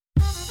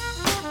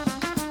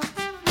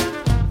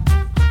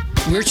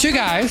We're two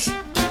guys.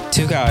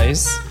 Two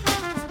guys.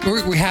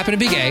 We happen to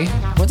be gay.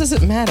 What does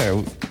it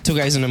matter? Two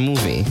guys in a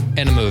movie.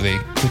 In a movie.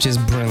 Which is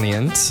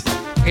brilliant.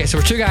 Okay, so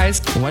we're two guys.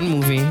 One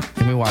movie,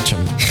 and we watch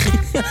them.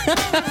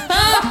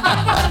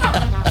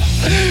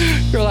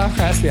 Your laugh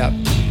cracks me up.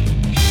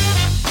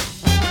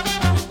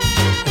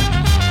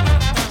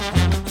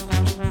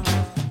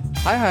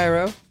 Hi,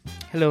 Hyro.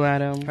 Hello,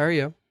 Adam. How are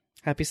you?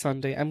 Happy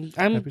Sunday. I'm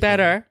Happy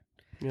better.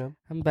 Yeah.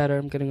 I'm better.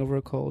 I'm getting over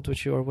a cold,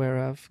 which you're aware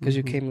of, because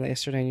you came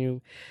yesterday and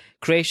you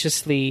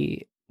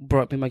graciously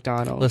brought me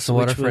McDonald's. Listen,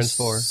 what which are friends was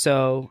for?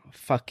 So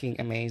fucking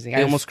amazing.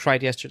 I almost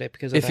cried yesterday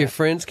because of If that. your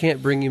friends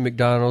can't bring you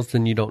McDonald's,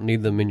 then you don't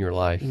need them in your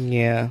life.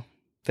 Yeah.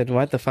 Then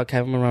what the fuck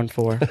have them around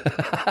for?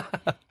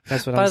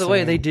 That's what By I'm the way,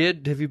 saying. they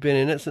did. Have you been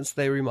in it since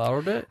they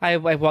remodeled it? I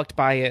walked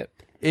by it.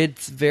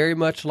 It's very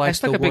much like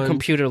It's like the a big ones-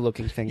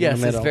 computer-looking thing in Yes,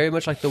 the middle. it's very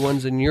much like the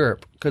ones in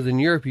Europe. Because in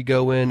Europe, you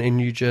go in and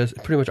you just,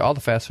 pretty much all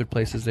the fast food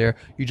places there,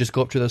 you just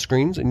go up to those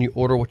screens and you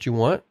order what you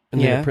want,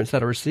 and then Yeah. it prints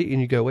out a receipt and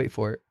you go wait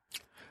for it.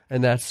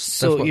 And that's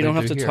So what you they don't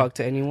have do to here. talk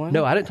to anyone?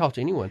 No, I didn't talk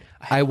to anyone.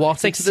 I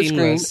walked like into the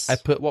seamless. screen,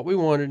 I put what we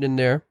wanted in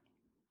there,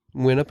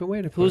 went up and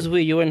waited for Who's it.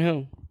 we? You and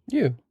who?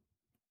 You.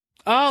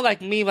 Oh,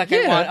 like me, like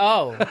Yeah. I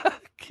want. Oh.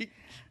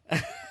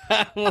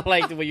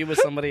 Like, were you with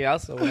somebody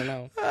else? I want to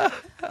know.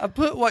 I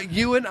put what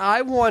you and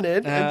I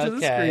wanted into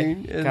the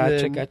screen.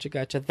 And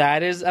Gotcha.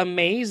 That is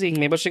amazing.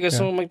 Maybe I should get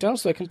some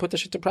McDonald's so I can put this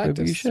shit to practice.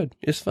 Maybe you should.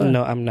 It's fun.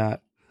 No, I'm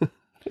not.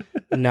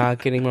 Not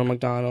getting more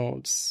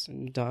McDonald's.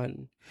 I'm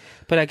done.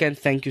 But again,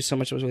 thank you so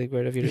much. It was really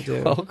great of you to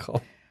do. Welcome.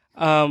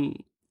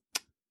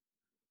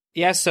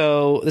 Yeah,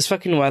 so this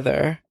fucking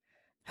weather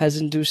has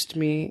induced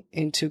me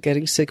into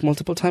getting sick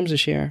multiple times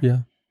this year. Yeah.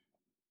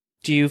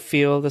 Do you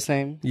feel the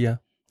same? Yeah.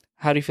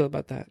 How do you feel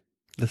about that?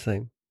 The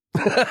same.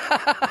 Do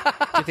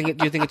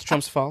you think it's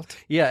Trump's fault?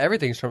 Yeah,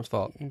 everything's Trump's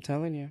fault. I'm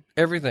telling you.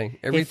 Everything.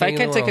 If I in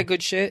can the take a world.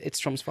 good shit, it's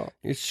Trump's fault.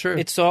 It's true.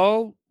 It's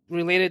all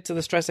related to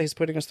the stress that he's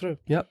putting us through.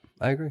 Yep,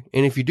 I agree.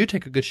 And if you do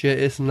take a good shit,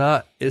 that's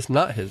not his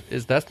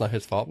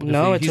fault. because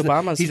No, it's he's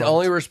Obama's He's fault.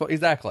 only responsible.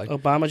 Exactly.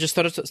 Obama, just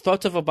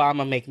thoughts of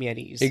Obama make me at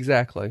ease.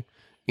 Exactly.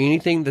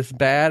 Anything that's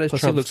bad is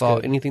Plus he Trump's looks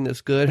fault. good. Anything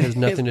that's good has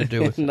nothing to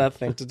do with it.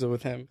 Nothing to do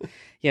with him.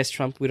 Yes,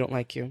 Trump, we don't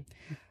like you.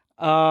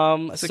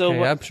 It's So okay.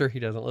 what, I'm sure he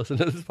doesn't listen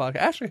to this podcast.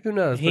 Actually, who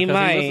knows? he Because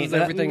might. He listens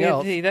to everything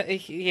else.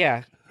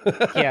 Yeah.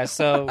 Yeah,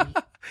 so,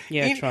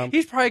 yeah, Trump.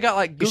 He's probably got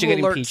like You should Google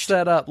get alerts impeached.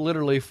 set up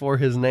literally for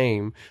his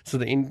name, so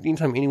that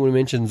anytime anyone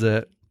mentions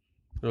it,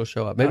 it'll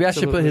show up. Maybe I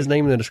should put his Absolutely.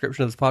 name in the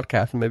description of this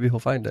podcast, and maybe he'll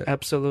find it.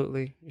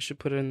 Absolutely. You should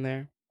put it in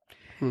there.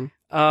 Hmm.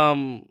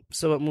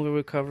 So what movie are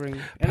we covering?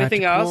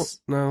 Anything Practical? else?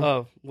 No.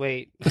 Oh,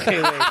 wait.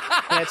 Okay, wait.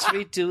 Let's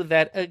redo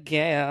that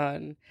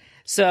again.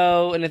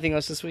 So, anything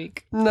else this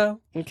week?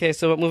 No. Okay,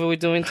 so what movie are we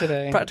doing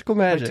today? Practical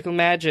Magic. Practical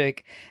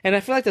Magic. And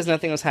I feel like there's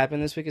nothing else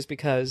happened this week is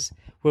because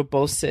we're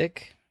both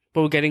sick,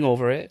 but we're getting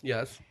over it.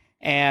 Yes.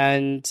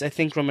 And I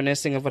think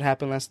reminiscing of what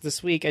happened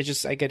this week, I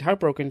get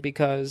heartbroken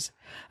because,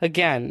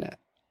 again,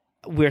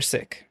 we're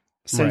sick.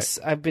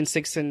 I've been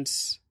sick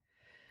since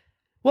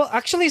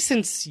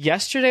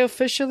yesterday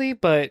officially,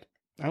 but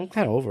I'm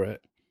kind of over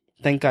it.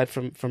 Thank God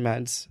for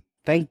meds.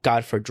 Thank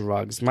God for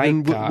drugs. My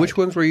And God. which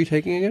ones were you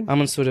taking again? I'm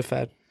on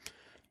Sudafed.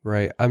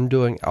 Right. I'm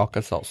doing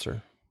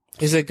Alka-Seltzer.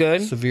 Is it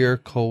good? Severe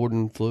cold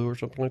and flu or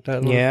something like that.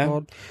 is what Yeah.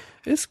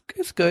 It's called.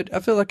 It's good.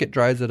 I feel like it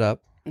dries it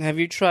up. Have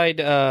you tried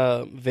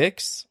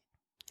Vicks?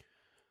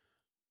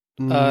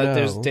 No.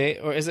 There's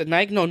or is it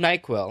No,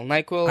 NyQuil.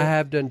 NyQuil. I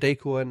have done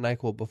Dayquil and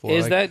NyQuil before.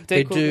 Is that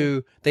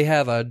Dayquil? They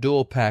have a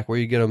dual pack where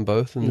you get them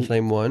both in the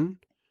same one.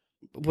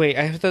 Wait,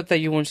 I thought that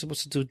you weren't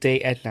supposed to do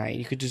day at night.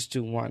 You could just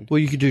do one. Well,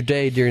 you could do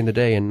day during the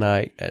day and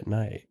night at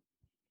night.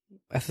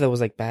 I thought that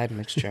was like bad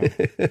mixture.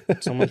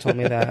 Someone told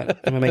me that.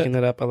 Am I making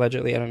that up?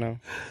 Allegedly, I don't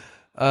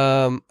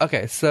know.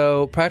 Okay,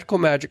 so Practical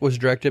Magic was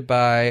directed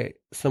by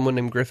someone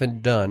named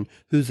Griffin Dunn,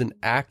 who's an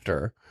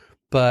actor,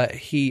 but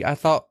I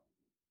thought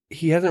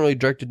he hasn't really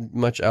directed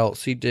much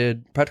else.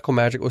 Practical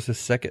Magic was his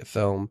second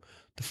film.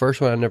 The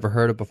first one I never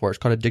heard of before. It's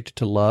called Addicted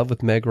to Love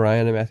with Meg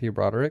Ryan and Matthew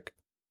Broderick.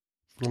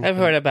 I've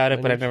heard about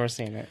it, but I've never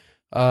seen it.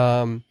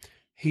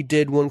 He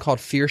did one called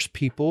Fierce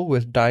People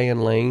with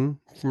Diane Lane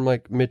from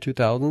like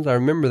mid-2000s. I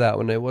remember that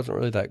one. It wasn't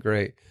really that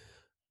great.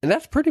 And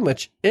that's pretty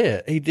much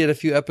it. He did a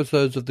few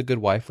episodes of The Good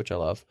Wife, which I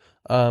love.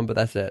 But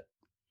that's it.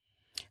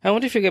 I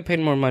wonder if you get paid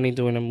more money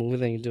doing a movie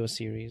than you do a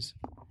series.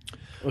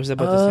 Or is it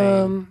about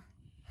the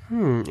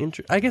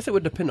same? I guess it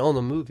would depend on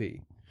the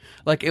movie.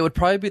 Like, it would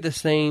probably be the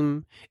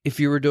same if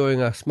you were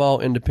doing a small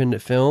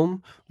independent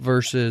film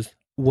versus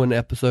one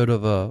episode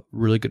of a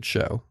really good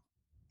show.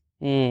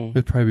 It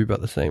would probably be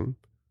about the same.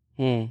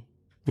 Yeah.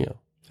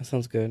 That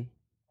sounds good.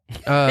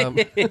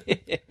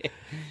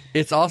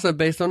 It's also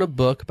based on a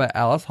book by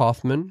Alice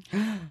Hoffman.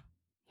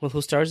 Well,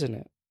 who stars in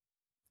it?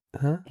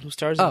 Huh? Who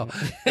stars in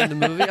it? In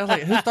the movie? I was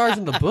like, who stars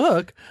in the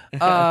book?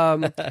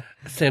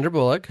 Sandra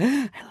Bullock.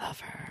 I love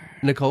her.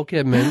 Nicole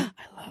Kidman.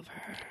 I love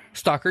her.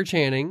 Stockard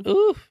Channing.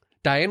 Ooh.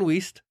 Diane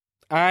Wiest.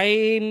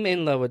 I'm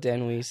in love with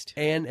Dan Wiest.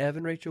 And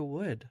Evan Rachel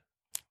Wood.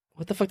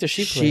 What the fuck does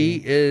she play?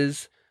 She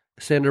is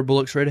Sandra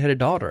Bullock's redheaded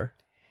daughter.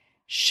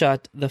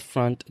 shut the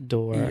front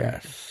door.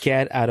 Yes.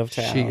 Get out of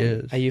town. She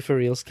is. Are you for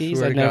real, Skis?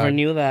 Swear I to never God.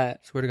 knew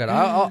that. Swear to God.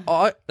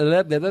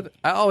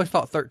 I always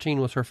thought 13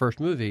 was her first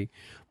movie,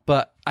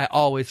 but I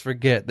always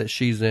forget that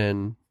she's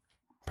in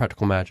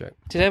Practical Magic.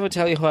 Did I ever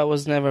tell you how I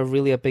was never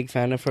really a big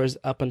fan of hers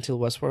up until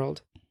Westworld?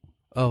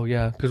 Oh,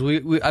 yeah. Because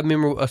I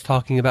remember us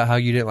talking about how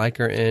you didn't like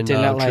her in Did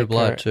not True like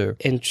Blood, her.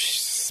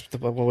 too.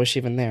 What was she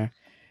even there?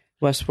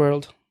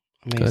 Westworld?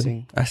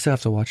 Amazing. Good. I still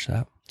have to watch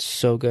that.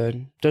 So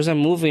good. There's a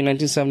movie,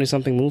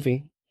 1970-something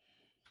movie,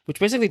 which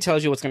basically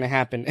tells you what's going to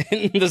happen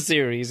in the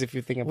series if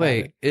you think about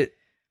it. Wait,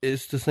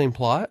 it's the same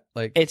plot?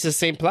 Like, It's the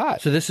same plot.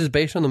 so this is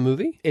based on the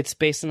movie? It's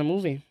based on a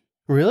movie.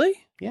 Really?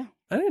 Yeah.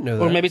 I didn't know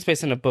that. Or maybe it's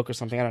based on a book or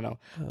something. I don't know.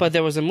 But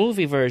there was a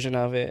movie version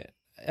of it.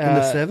 In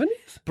the 70s?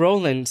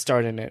 Brolin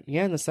starred in it.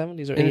 Yeah, in the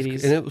 70s or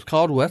 80s. And it was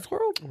called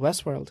Westworld?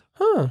 Westworld.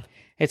 Huh.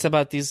 It's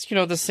about these,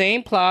 the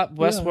same plot,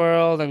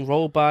 Westworld and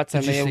robots,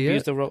 and Did you they see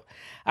use it?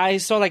 I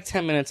saw like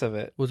 10 minutes of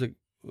it. Was it...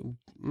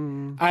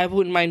 I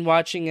wouldn't mind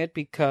watching it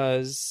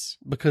because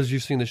Because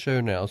you've seen the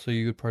show now, so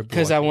you would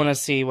probably... I want to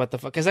see what the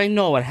fuck, because I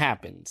know what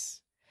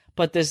happens.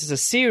 But this is a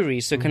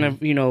series, so it kind of,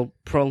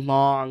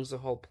 prolongs the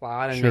whole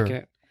plot and Sure. making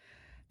it...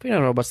 But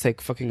robots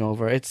take fucking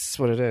over. It's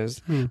what it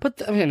is.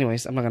 But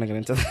anyways, I'm not going to get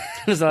into that.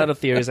 There's a lot of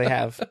theories I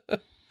have.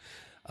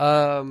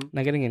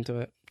 Not getting into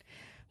it.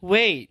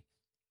 Wait.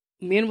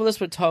 Me and Willis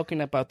were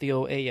talking about the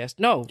OA, yes.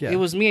 No, Yeah. it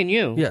was me and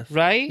you. Yes.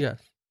 Right? Yes.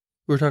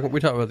 We talked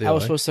about the I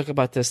was OA. supposed to talk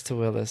about this to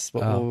Willis,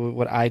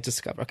 what I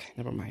discovered. Okay,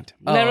 never mind.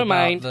 Oh, Never about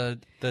mind.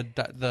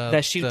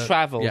 that She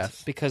traveled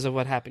Yes. because of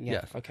what happened.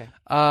 Yeah. Yes. Okay.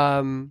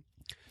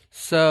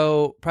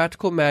 So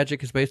Practical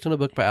Magic is based on a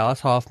book by Alice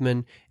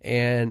Hoffman,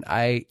 and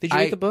Did you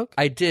read the book?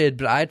 I did,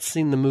 but I'd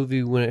seen the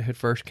movie when it had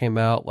first came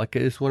out. Like,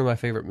 it's one of my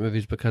favorite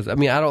movies because I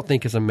don't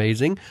think it's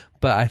amazing,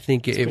 but I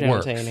think it pretty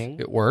works. entertaining.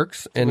 It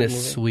works, and good it's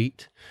movie.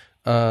 sweet.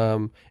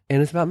 And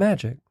it's about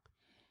magic.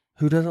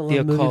 Who doesn't love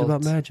movies occult.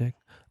 about magic?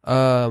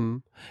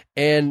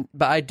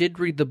 But I did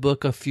read the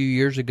book a few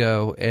years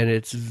ago, and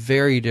it's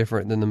very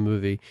different than the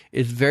movie.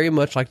 It's very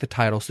much like the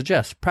title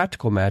suggests,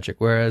 practical magic,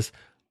 whereas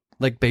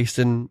like based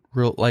in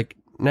real, like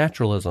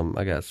naturalism,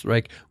 I guess,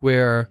 right?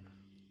 Where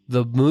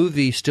the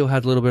movie still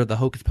has a little bit of the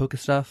hocus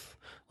pocus stuff,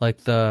 like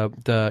the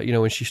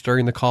when she's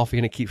stirring the coffee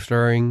and it keeps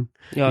stirring,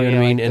 you know what I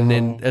mean? like And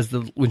the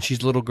then when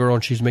she's a little girl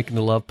and she's making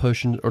the love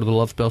potion or the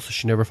love spell, so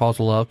she never falls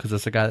in love because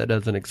it's a guy that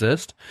doesn't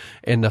exist,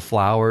 and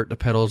the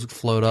petals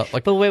float up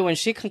like. But wait, when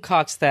she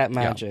concocts that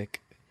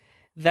magic,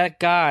 that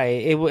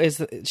guy,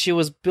 she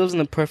was building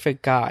the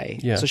perfect guy,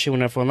 Yeah. so she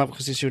would never fall in love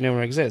because she would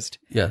never exist.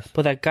 Yes.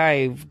 But that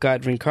guy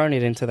got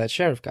reincarnated into that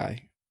sheriff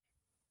guy.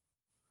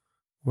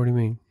 What do you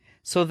mean?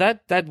 So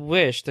that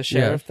wish, the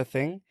sheriff, the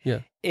thing,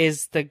 Yeah.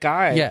 is the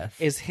guy. Yes.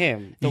 Is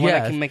him, the one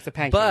that can make the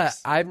pancakes. But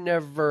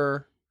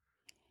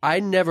I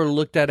never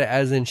looked at it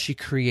as in she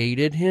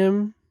created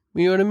him.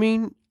 You know what I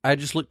mean? I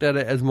just looked at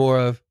it as more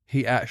of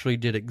he actually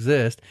did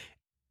exist,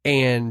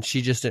 and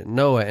she just didn't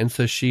know it, and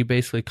so she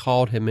basically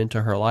called him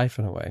into her life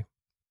in a way.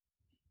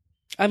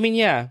 I mean,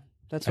 yeah,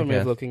 that's one way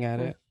of guess. looking at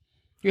it.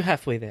 You're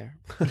halfway there.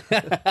 From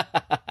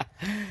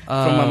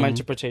what my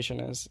interpretation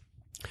is.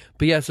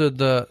 But yeah, so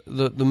the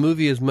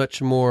movie is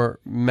much more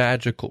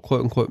magical,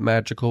 quote unquote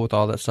magical, with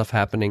all that stuff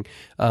happening,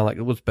 like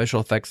with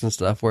special effects and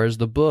stuff. Whereas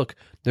the book,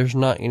 there's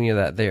not any of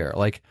that there.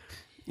 Like,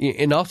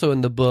 and also in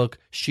the book,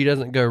 she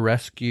doesn't go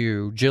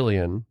rescue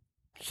Jillian.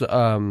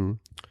 So,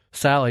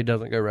 Sally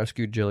doesn't go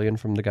rescue Jillian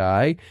from the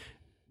guy.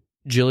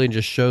 Jillian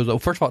just shows up.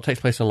 First of all, it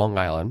takes place in Long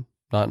Island,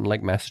 not in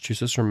like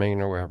Massachusetts or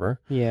Maine or wherever.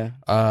 Yeah.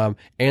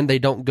 And they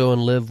don't go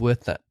and live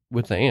with the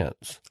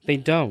ants. They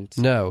don't.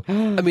 No,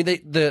 I mean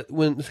the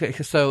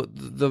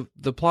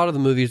plot of the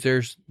movies.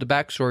 There's the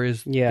backstory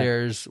is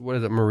there's what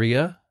is it?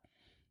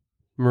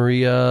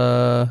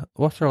 Maria,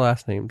 what's her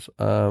last names?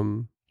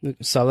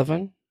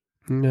 Sullivan?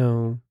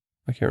 No,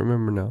 I can't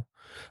remember now.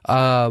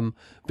 But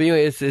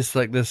anyway, it's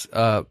like this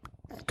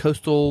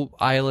coastal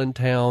island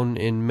town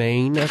in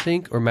Maine, I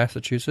think, or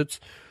Massachusetts,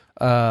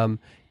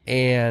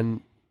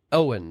 and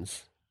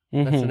Owens.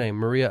 That's the name,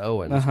 Maria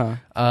Owens.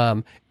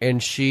 Uh-huh.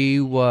 And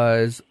she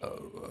was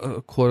a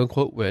quote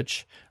unquote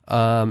witch.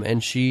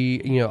 And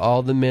she,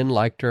 all the men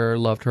liked her,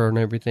 loved her and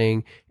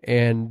everything.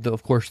 And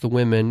of course the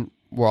women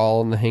were all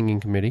on the hanging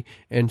committee.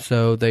 And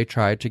so they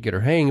tried to get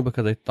her hanged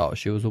because they thought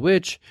she was a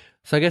witch.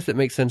 So I guess it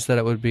makes sense that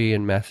it would be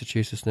in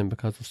Massachusetts then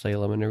because of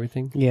Salem and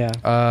everything.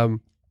 Yeah.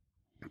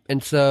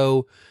 And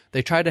so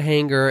they tried to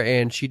hang her,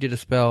 and she did a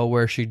spell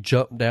where she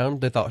jumped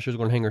down. They thought she was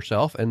going to hang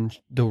herself, and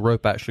the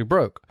rope actually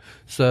broke.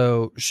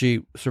 So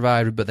she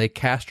survived, but they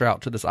cast her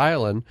out to this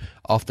island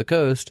off the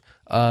coast,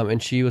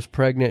 and she was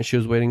pregnant. She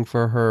was waiting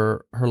for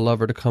her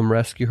lover to come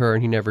rescue her,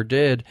 and he never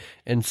did.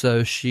 And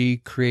so she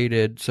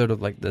created sort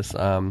of like this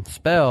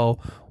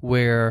spell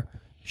where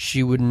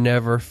she would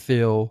never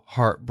feel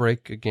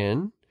heartbreak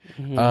again.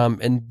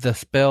 And the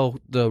spell,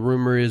 the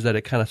rumor is that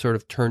it kind of sort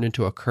of turned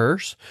into a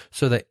curse,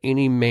 so that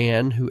any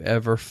man who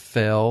ever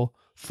fell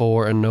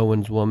for a no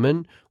one's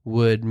woman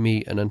would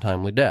meet an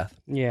untimely death.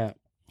 Yeah.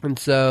 And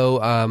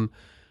so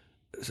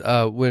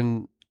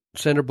when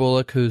Sandra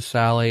Bullock, who's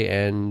Sally,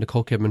 and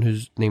Nicole Kidman,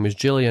 whose name is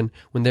Jillian,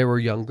 when they were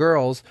young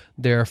girls,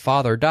 their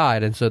father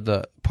died, and so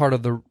the part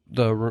of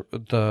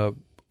the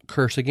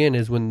curse again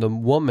is when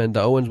the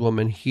Owens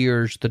woman,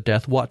 hears the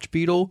death watch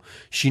beetle,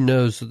 she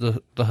knows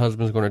that the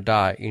husband's going to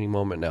die any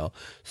moment now.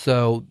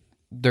 So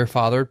their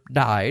father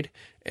died,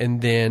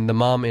 and then the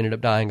mom ended up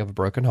dying of a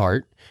broken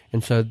heart,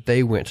 and so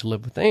they went to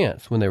live with the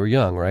aunts when they were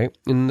young, right?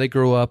 And they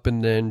grew up,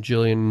 and then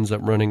Jillian ends up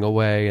running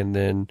away, and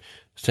then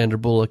Sandra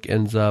Bullock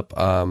ends up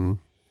You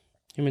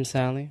mean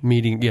Sally?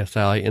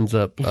 Sally ends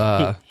up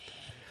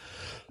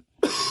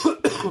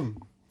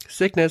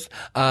sickness,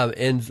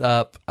 ends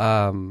up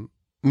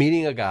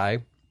meeting a guy,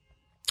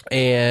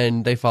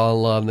 and they fall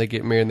in love, and they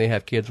get married, and they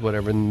have kids,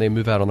 whatever, and they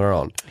move out on their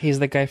own. He's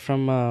the guy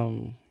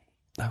from...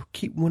 I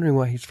keep wondering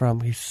where he's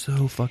from. He's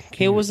so fucking cute.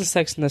 He was in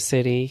Sex and the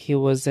City. He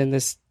was in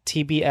this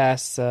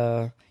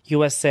TBS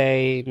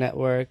USA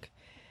network,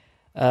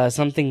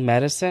 something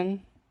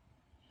medicine.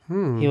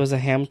 He was a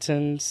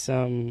Hamptons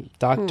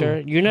doctor.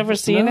 You never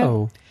seen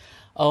it?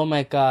 Oh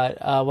my God.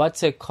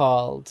 What's it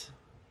called?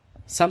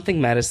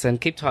 Something medicine.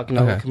 Keep talking.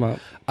 Okay. Come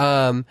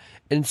up.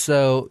 And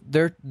so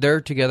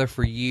they're together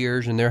for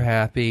years, and they're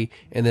happy.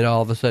 And then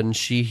all of a sudden,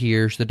 she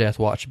hears the Death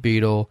Watch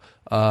beetle,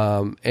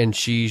 and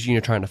she's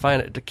trying to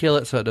find it to kill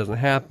it so it doesn't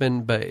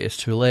happen. But it's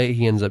too late.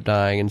 He ends up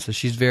dying, and so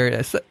she's very.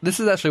 This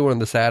is actually one of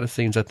the saddest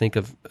scenes I think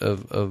of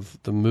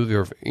the movie,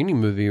 or of any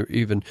movie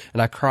even.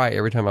 And I cry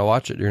every time I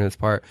watch it during this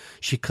part.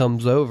 She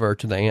comes over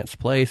to the aunt's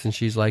place, and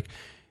she's like,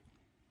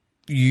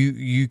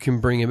 You can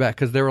bring it back,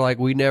 because they were like,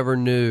 we never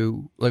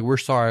knew, like, we're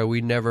sorry,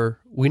 we never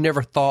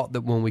thought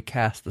that when we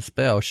cast the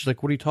spell. She's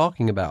like, what are you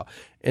talking about?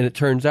 And it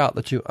turns out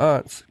the two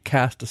aunts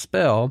cast a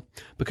spell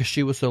because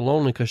she was so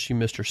lonely because she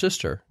missed her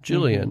sister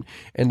Jillian,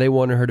 and they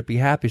wanted her to be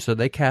happy, so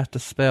they cast a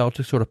spell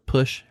to sort of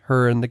push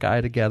her and the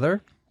guy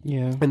together.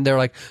 Yeah. And they're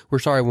like, we're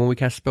sorry, when we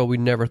cast a spell, we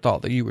never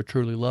thought that you would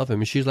truly love him.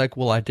 And she's like,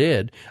 well, I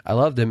did. I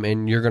loved him,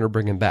 and you're going to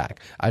bring him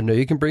back. I know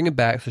you can bring him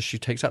back. So she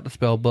takes out the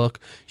spell book.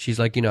 She's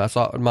like, I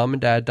saw when Mom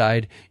and Dad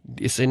died.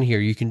 It's in here.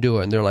 You can do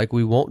it. And they're like,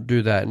 we won't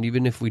do that. And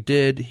even if we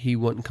did, he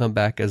wouldn't come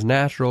back as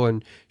natural.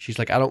 And she's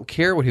like, I don't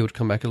care what he would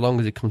come back as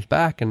long as he comes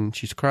back. And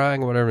she's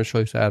crying or whatever. It's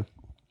really sad.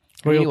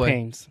 Royal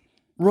Pains.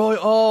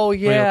 Oh,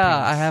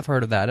 yeah. I have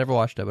heard of that. I never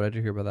watched it, but I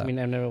did hear about that. I mean,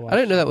 I've never watched it. I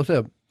didn't know that was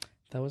him.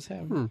 That was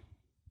him.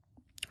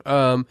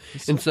 And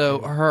so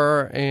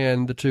her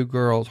and the two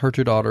girls, her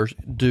two daughters,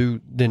 do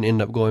then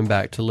end up going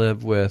back to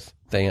live with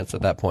the aunts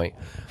at that point.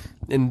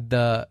 In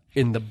the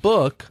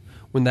book,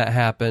 when that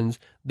happens,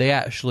 they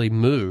actually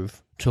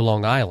move to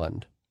Long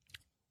Island.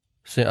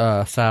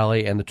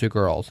 Sally and the two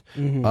girls.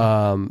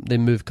 They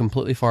move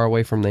completely far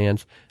away from the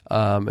aunts,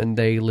 and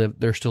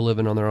they're still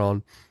living on their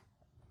own.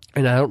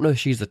 And I don't know if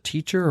she's a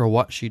teacher or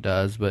what she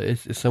does, but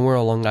it's somewhere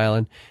on Long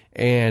Island.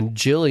 And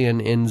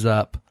Jillian ends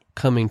up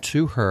coming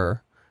to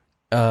her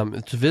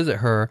to visit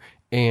her,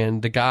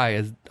 and the guy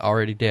is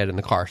already dead in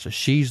the car. So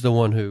she's the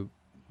one who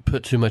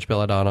put too much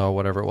belladonna or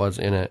whatever it was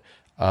in it,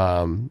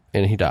 and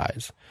he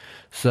dies.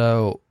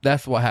 So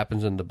that's what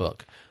happens in the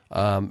book.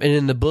 And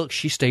in the book,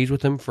 she stays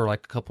with him for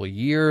like a couple of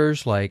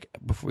years,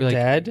 before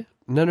Dead?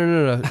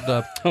 No.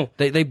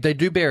 They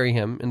do bury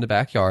him in the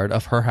backyard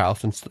of her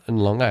house in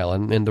Long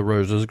Island, and the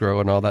roses grow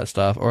and all that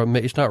stuff. Or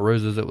it's not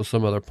roses; it was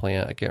some other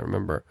plant. I can't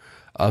remember.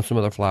 Some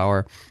other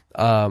flower.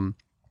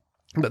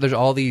 But there's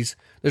all these.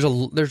 There's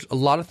a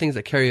lot of things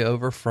that carry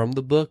over from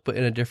the book, but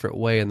in a different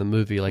way in the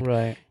movie. Like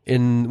right.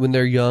 when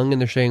they're young and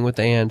they're staying with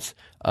the aunts,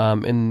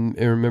 and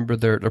remember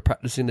they're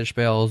practicing their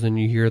spells, and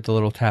you hear the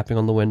little tapping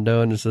on the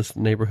window, and it's this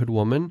neighborhood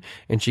woman,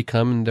 and she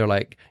comes and they're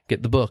like,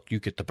 "Get the book,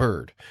 you get the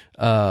bird."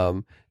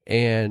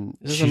 And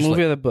is this a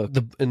movie or the book?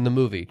 In the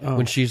movie,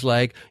 when she's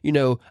like,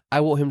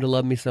 I want him to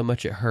love me so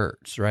much it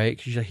hurts, right?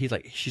 She's like, he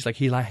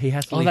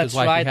has to leave his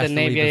wife. Right, he has to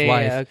leave his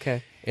wife. Yeah,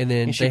 okay. And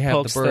then they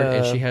have the bird,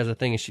 and she has a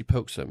thing, and she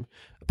pokes the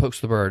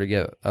bird to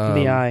get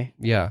the eye.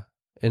 Yeah,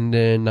 and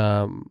then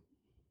the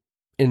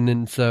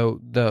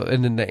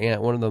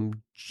aunt, one of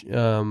them,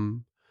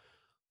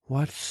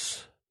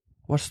 what's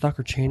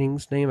Stockard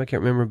Channing's name? I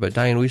can't remember, but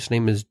Diane Weist's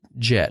name is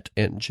Jet,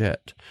 Aunt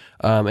Jet.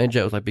 Aunt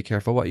Jet was like, "Be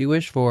careful what you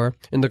wish for."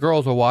 And the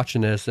girls are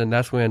watching this, and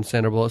that's when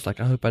Sandra Bullock's like,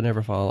 "I hope I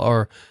never fall,"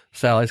 or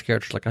Sally's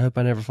character's like, "I hope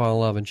I never fall in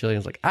love," and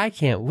Jillian's like, "I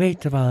can't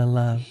wait to fall in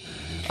love."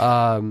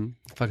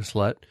 Fucking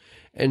slut.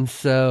 And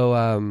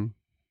so,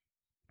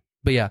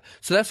 but yeah,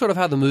 so that's sort of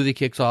how the movie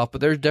kicks off.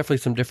 But there's definitely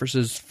some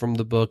differences from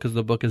the book, because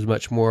the book is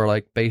much more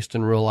like based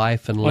in real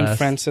life and less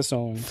Francis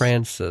Owens.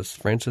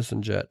 Francis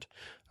and Jet.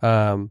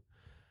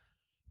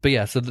 But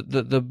yeah, so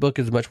the book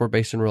is much more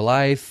based in real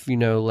life,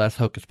 less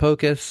hocus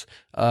pocus.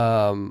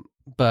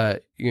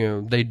 But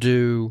they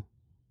do.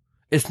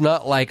 It's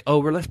not like,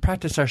 let's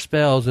practice our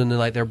spells, and then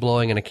like they're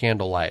blowing in a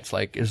candlelight.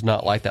 It's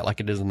not like that,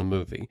 like it is in the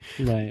movie.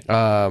 Right.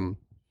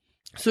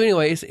 So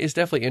anyway, it's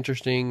definitely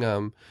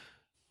interesting.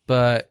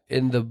 But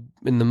in the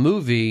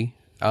movie,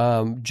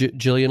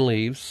 Jillian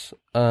leaves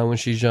when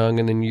she's young,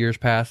 and then years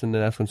pass, and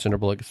then that's when Sandra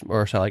Bullock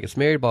or Sally gets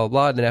married, blah, blah,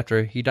 blah. And then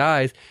after he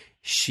dies,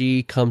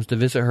 she comes to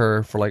visit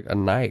her for like a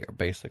night,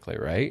 basically,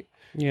 right?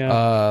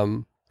 Yeah.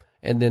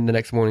 And then the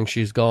next morning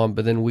she's gone.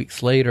 But then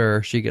weeks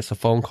later, she gets a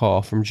phone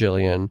call from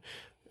Jillian.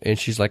 And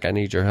she's like, I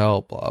need your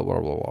help, blah, blah,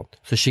 blah, blah.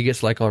 So she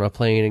gets like on a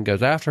plane and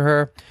goes after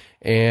her.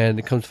 And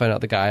it comes to find out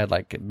the guy had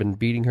like been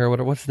beating her.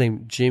 What's his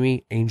name?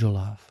 Jimmy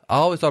Angelov. I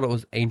always thought it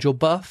was Angel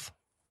Buff.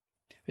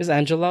 Is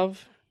Angelov?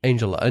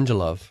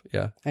 Angelov,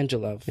 yeah.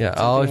 Angelov. Yeah,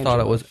 I always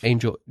thought it was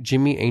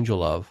Jimmy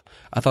Angelov.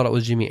 I thought it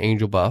was Jimmy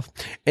Angel Buff.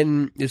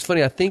 And it's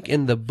funny, I think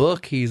in the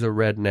book he's a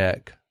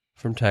redneck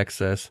from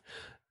Texas.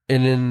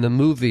 And in the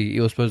movie,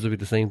 it was supposed to be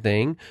the same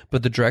thing,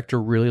 but the director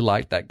really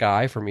liked that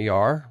guy from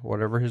ER,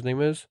 whatever his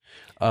name is.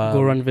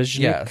 Goran Viznik.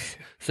 Yes.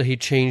 So he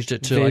changed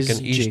it to like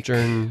an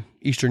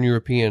Eastern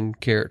European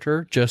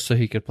character just so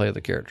he could play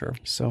the character.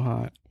 So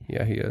hot.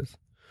 Yeah, he is.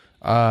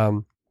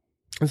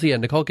 So yeah,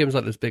 Nicole Kidman's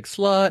like this big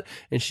slut,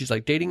 and she's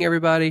like dating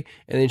everybody,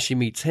 and then she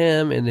meets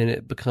him, and then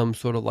it becomes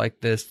sort of like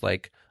this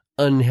like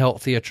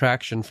unhealthy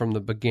attraction from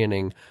the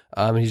beginning.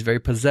 He's very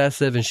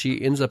possessive, and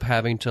she ends up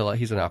having to like,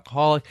 he's an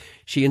alcoholic.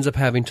 She ends up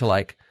having to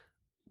like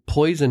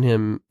poison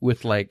him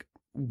with like,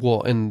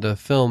 well, in the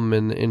film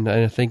and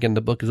I think in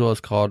the book as well, it's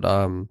called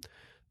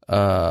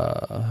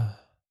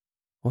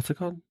what's it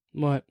called?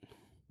 What?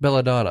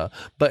 Belladonna.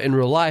 But in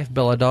real life,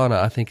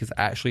 belladonna, I think, is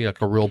actually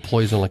like a real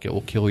poison. Like it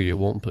will kill you. It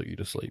won't put you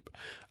to sleep.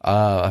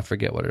 I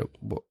forget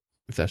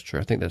if that's true.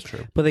 I think that's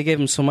true. But they gave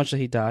him so much that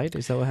he died?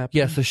 Is that what happened?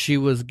 Yeah, so she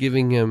was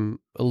giving him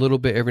a little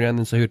bit every now and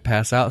then so he would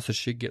pass out so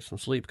she'd get some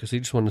sleep because he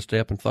just wanted to stay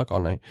up and fuck all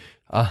night.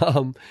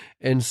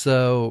 And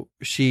so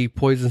she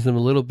poisons him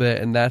a little bit,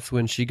 and that's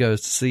when she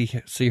goes to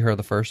see her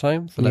the first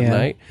time for that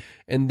night.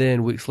 And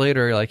then weeks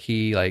later, like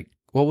he like,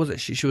 what was it?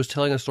 She was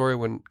telling a story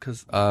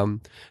because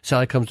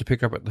Sally comes to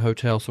pick her up at the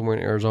hotel somewhere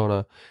in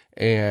Arizona,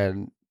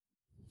 and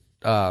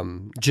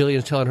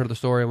Jillian's telling her the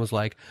story and was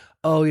like,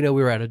 oh, we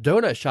were at a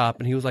donut shop,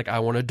 and he was like, I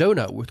want a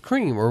donut with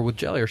cream or with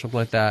jelly or something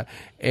like that.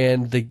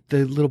 And the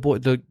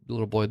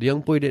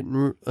young boy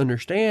didn't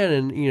understand,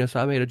 and so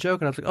I made a joke,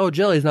 and I was like, oh,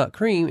 jelly's not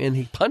cream, and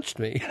he punched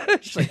me.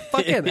 She's like,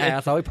 fucking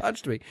asshole, he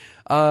punched me.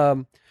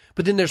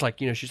 But then there's like,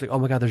 she's like, oh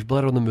my God, there's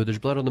blood on the moon. There's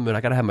blood on the moon.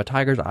 I got to have my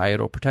tiger's eye.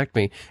 It'll protect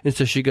me. And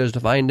so she goes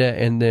to find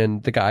it. And then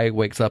the guy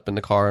wakes up in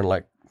the car and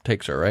like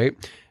takes her, right?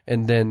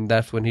 And then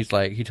that's when he's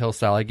like, he tells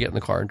Sally, get in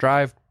the car and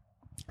drive.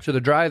 So they're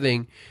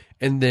driving.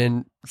 And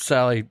then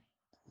Sally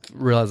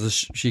realizes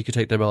she could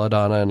take the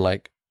belladonna and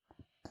like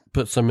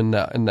put some in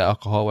the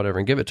alcohol, whatever,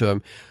 and give it to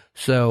him.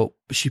 So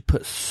she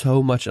put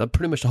so much,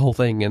 pretty much the whole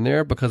thing in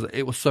there because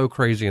it was so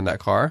crazy in that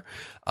car.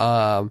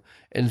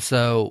 And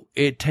so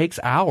it takes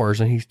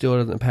hours and he still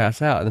doesn't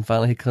pass out. And then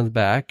finally he comes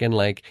back and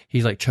like,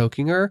 he's like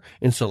choking her.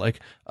 And so like,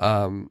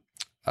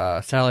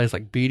 Sally is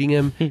like beating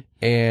him.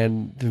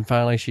 And then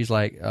finally she's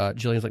like,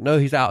 Jillian's like, no,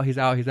 he's out.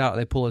 And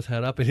they pull his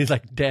head up and he's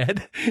like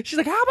dead. She's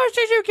like, how much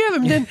did you give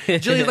him? And then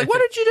Jillian's like,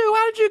 what did you do?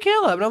 How did you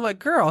kill him? And I'm like,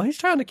 girl, he's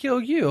trying to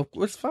kill you.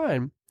 It's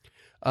fine.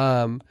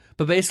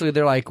 But basically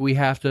they're like, we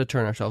have to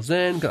turn ourselves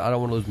in because I don't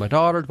want to lose my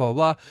daughter, blah,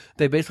 blah, blah.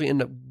 They basically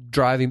end up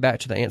driving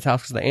back to the aunt's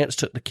house because the aunts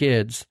took the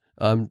kids,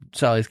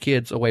 Sally's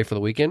kids, away for the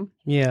weekend.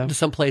 Yeah. To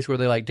some place where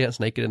they like dance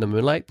naked in the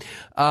moonlight.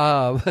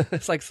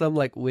 It's like some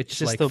like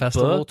witch like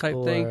festival type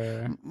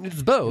thing.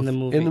 It's both. In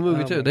the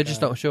movie too. They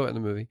just don't show it in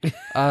the movie.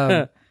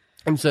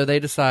 And so they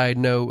decide,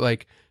 no,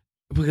 like,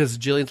 because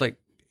Jillian's like,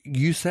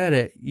 you said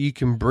it, you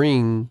can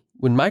bring,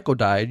 when Michael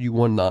died, you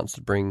wanted us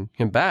to bring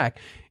him back.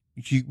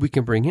 We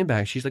can bring him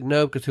back. She's like,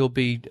 no, because he'll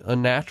be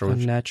unnatural.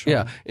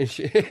 Yeah. And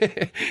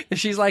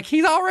she's like,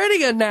 he's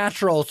already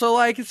unnatural. So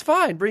like, it's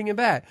fine. Bring him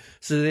back.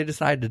 So they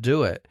decide to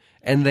do it.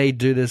 And they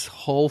do this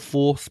whole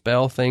full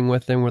spell thing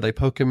with him where they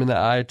poke him in the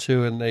eye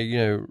too. And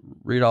they,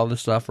 read all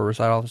this stuff or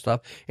recite all this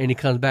stuff. And he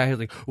comes back. He's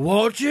like,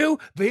 won't you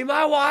be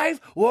my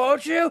wife?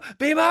 Won't you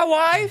be my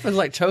wife? And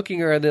like choking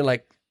her. And then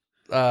like,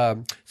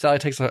 Sally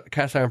takes a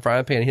cast iron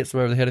frying pan and hits him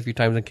over the head a few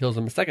times and kills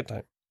him a second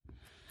time.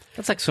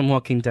 That's like some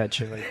Walking Dead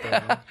shit right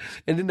there.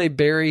 And then they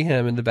bury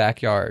him in the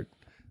backyard.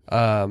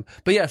 But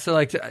yeah, so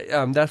like,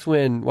 that's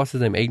when, what's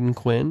his name? Aidan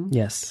Quinn?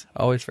 Yes.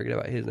 I always forget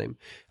about his name.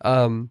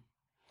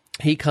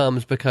 He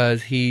comes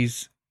because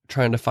he's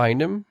trying to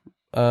find him,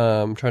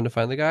 trying to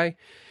find the guy.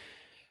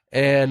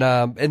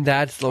 And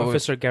that's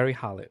Officer Gary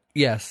Hallett.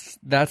 Yes.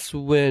 That's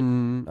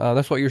when,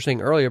 that's what you were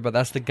saying earlier, but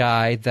that's the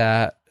guy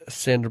that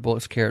Sandra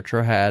Bullock's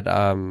character had,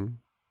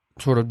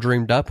 sort of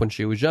dreamed up when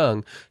she was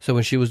young. So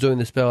when she was doing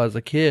the spell as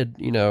a kid,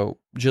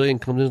 Jillian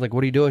comes in like,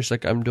 what are you doing? She's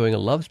like, I'm doing a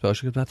love spell.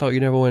 She goes, I thought you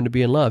never wanted to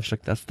be in love. She's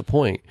like, that's the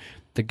point.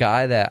 The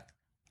guy that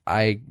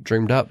I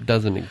dreamed up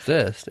doesn't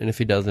exist. And if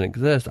he doesn't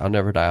exist, I'll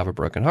never die of a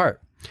broken heart.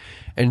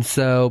 And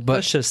so, but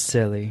that's just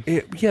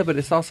silly. Yeah, but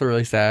it's also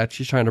really sad.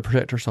 She's trying to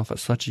protect herself at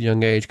such a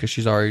young age because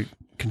she's already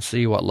can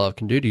see what love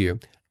can do to you.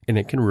 And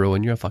it can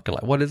ruin your fucking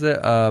life. What is it?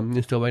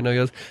 Still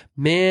Magnolias.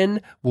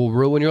 Men will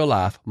ruin your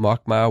life.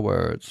 Mark my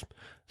words.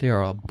 They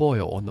are a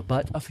boil on the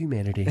butt of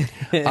humanity.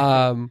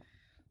 And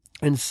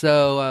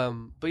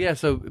so, but yeah,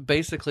 so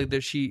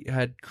basically she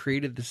had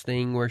created this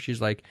thing where she's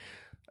like,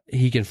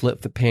 he can flip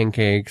the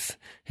pancakes.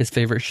 His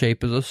favorite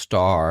shape is a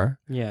star.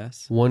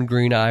 Yes. One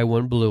green eye,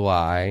 one blue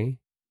eye.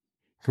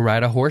 Can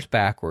ride a horse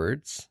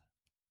backwards.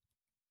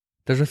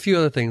 There's a few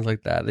other things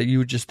like that you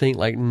would just think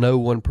like no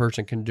one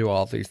person can do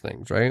all these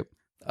things, right?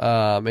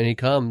 And he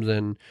comes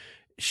and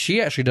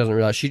she actually doesn't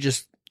realize.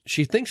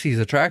 She thinks he's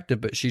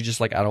attractive, but she's just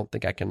like, I don't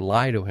think I can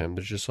lie to him.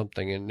 There's just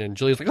something. And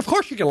Julia's like, of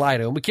course you can lie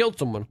to him. We killed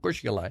someone. Of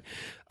course you can lie.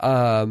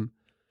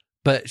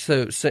 But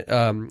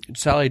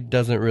Sally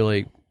doesn't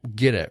really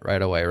get it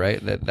right away, right?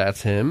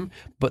 That's him.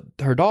 But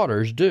her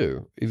daughters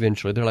do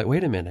eventually. They're like,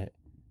 wait a minute.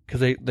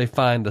 Because they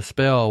find the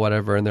spell or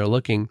whatever and they're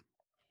looking.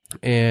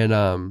 And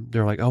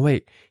they're like, oh,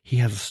 wait, he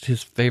has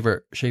his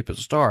favorite shape is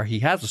a star. He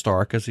has a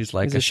star because he's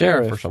like a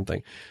sheriff or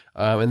something.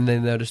 And they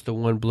noticed the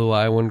one blue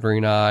eye, one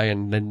green eye,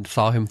 and then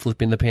saw him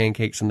flipping the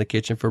pancakes in the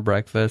kitchen for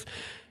breakfast.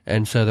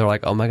 And so they're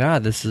like, oh, my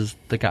God, this is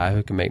the guy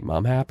who can make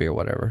mom happy or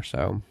whatever.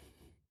 So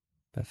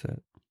that's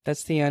it.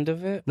 That's the end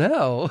of it?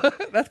 No,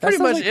 that's pretty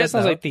much it. That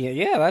sounds like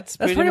that's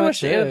pretty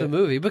much the end of the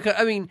movie. Because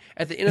I mean,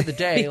 at the end of the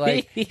day,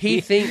 like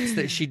he thinks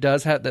that she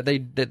does have that they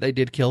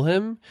did kill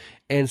him,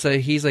 and so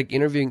he's like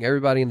interviewing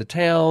everybody in the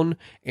town,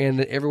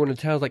 and everyone in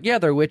the town's like, yeah,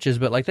 they're witches,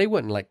 but like they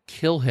wouldn't like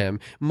kill him.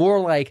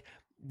 More like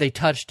they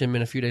touched him,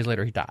 and a few days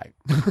later he died.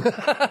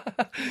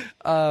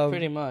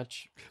 Pretty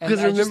much.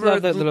 Because I just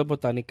love that little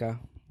botanica.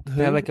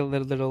 They had like a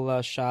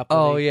little shop.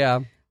 Oh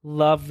yeah.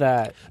 Love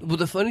that. Well,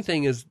 the funny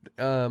thing is,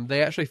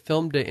 they actually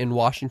filmed it in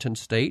Washington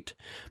State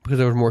because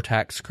there was more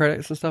tax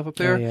credits and stuff up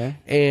there. Oh, yeah.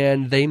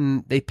 And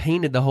they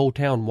painted the whole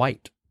town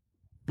white,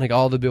 like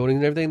all the buildings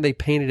and everything. They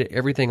painted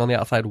everything on the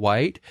outside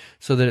white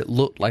so that it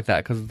looked like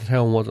that because the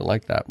town wasn't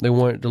like that. They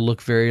wanted it to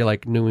look very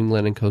like New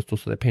England and coastal,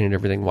 so they painted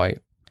everything white.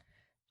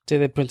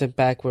 Did they print it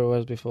back where it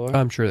was before?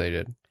 I'm sure they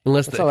did.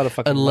 Unless a lot of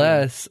fucking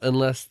money.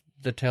 Unless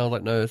the town's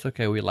like, no, it's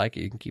okay, we like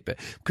it, you can keep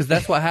it. Because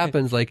that's what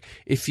happens. Like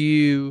if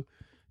you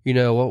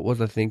know, what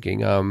was I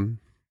thinking?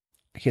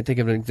 I can't think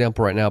of an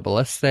example right now, but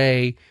let's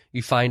say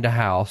you find a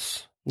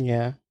house.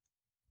 Yeah.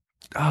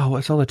 Oh,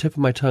 it's on the tip of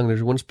my tongue.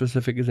 There's one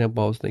specific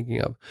example I was thinking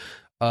of.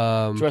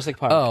 Jurassic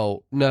Park.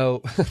 Oh,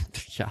 no.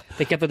 Yeah.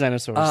 They kept the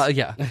dinosaurs.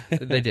 Yeah,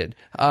 they did.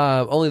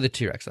 Only the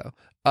T-Rex,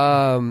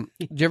 though.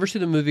 Did you ever see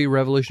the movie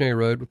Revolutionary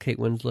Road with Kate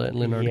Winslet and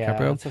Leonardo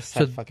DiCaprio? That's a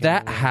sad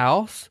that movie.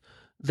 house,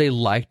 they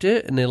liked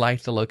it, and they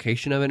liked the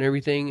location of it and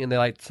everything, and they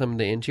liked some of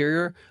the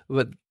interior,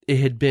 but it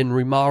had been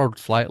remodeled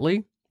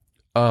slightly.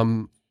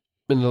 In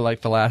the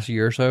last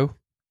year or so.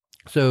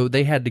 So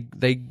they had to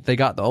they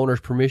got the owner's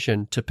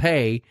permission to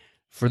pay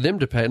for them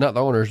to pay, not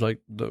the owners, like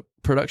the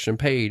production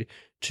paid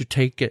to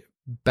take it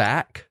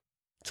back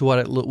to what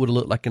it would have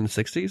looked like in the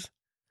 60s.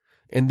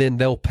 And then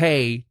they'll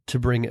pay to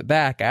bring it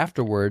back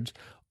afterwards,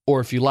 or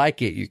if you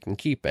like it, you can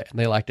keep it. And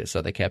they liked it,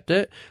 so they kept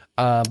it.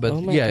 But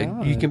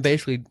God. You can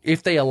basically,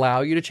 if they allow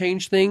you to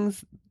change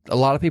things, a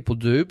lot of people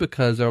do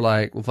because they're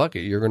like, well, fuck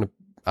it, you're going to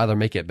either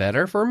make it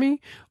better for me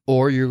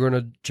or you're going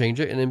to change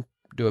it and then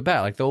do it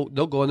back. Like they'll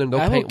go in there and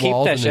they'll paint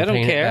walls and then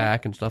paint it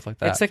back and stuff like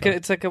that.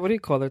 It's like a what do you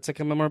call it? It's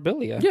like a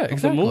memorabilia. Yeah,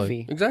 exactly. Of the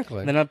movie.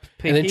 Exactly. And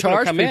then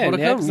charge people people in. to come.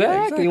 Yeah, exactly.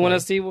 Yeah, exactly. You want to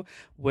see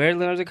where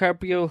Leonardo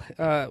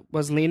DiCaprio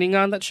was leaning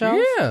on that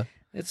shelf? Yeah.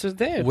 It's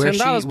there. Where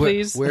 $10,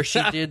 please. Where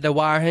she did the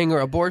wire hanger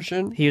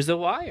abortion. Here's the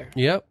wire.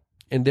 Yep.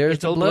 And there's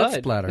It's the all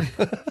blood blood.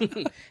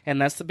 splatter.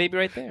 And that's the baby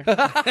right there.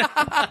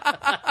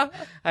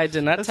 I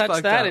did not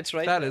touch that. Up. It's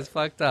right That there. is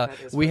fucked up.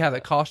 We have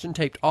it caution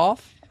taped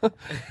off.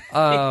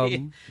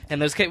 And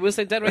there's Kate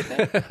Winslet dead right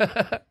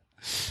there.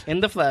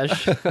 In the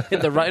flesh. In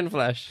the rotten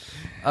flesh.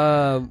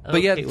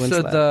 But yeah, Kate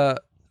so Winslet.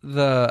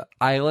 the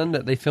island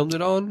that they filmed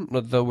it on,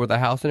 where the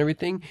house and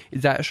everything,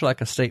 is actually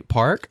like a state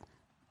park.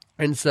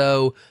 And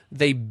so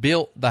they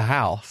built the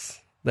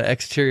house, the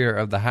exterior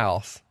of the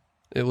house.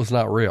 It was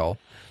not real.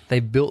 They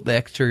built the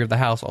exterior of the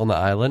house on the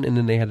island, and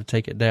then they had to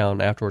take it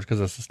down afterwards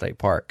because it's a state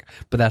park.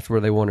 But that's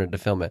where they wanted to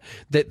film it.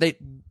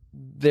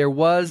 There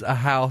was a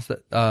house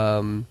that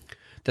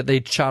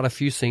they shot a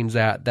few scenes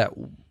at that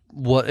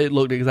it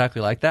looked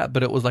exactly like that,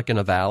 but it was like in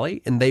a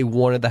valley, and they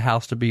wanted the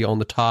house to be on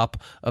the top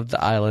of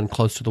the island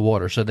close to the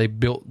water. So they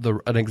built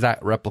an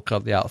exact replica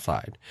of the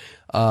outside.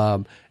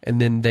 And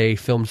then they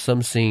filmed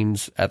some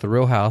scenes at the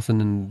real house, and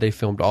then they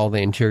filmed all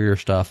the interior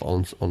stuff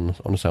on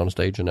the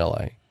soundstage in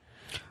LA.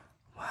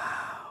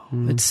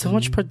 It's so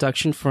much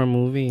production for a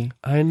movie.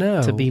 I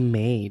know. To be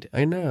made.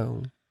 I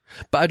know.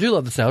 But I do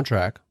love the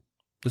soundtrack.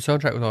 The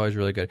soundtrack was always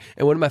really good.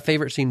 And one of my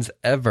favorite scenes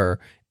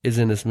ever is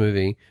in this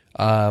movie,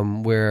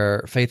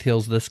 where Faith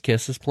Hill's "This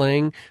Kiss" is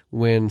playing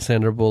when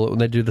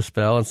they do the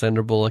spell, and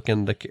Sandra Bullock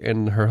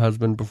and her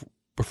husband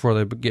before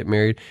they get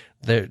married,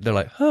 they're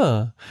like,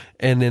 huh,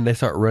 and then they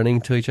start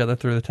running to each other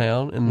through the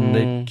town, and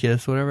they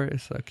kiss, whatever.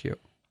 It's so cute.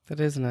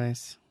 That is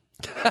nice.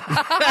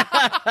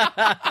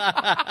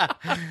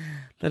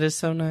 That is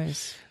so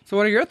nice. So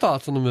what are your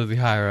thoughts on the movie,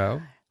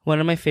 Jairo? One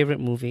of my favorite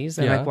movies.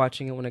 I Yeah. like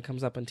watching it when it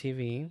comes up on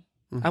TV.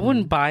 Mm-hmm. I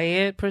wouldn't buy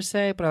it per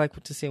se, but I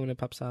like to see it when it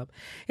pops up.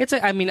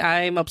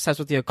 I'm obsessed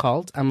with the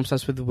occult. I'm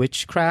obsessed with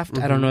witchcraft.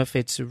 I don't know if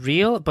it's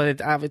real,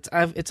 but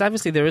it's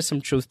obviously there is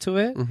some truth to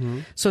it. Mm-hmm.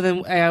 So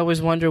then I always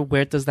wonder,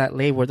 where does that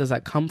lay? Where does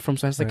that come from?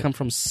 So it has to come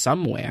from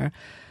somewhere.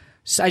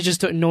 So I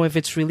just don't know if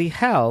it's really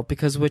hell,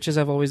 because witches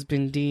have always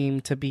been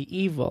deemed to be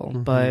evil.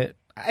 Mm-hmm. But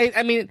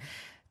I mean,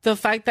 the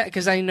fact that,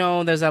 because I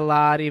know there's a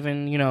lot,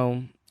 even, you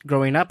know,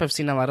 growing up, I've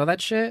seen a lot of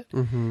that shit.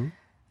 Mm-hmm.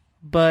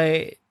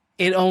 But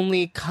it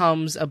only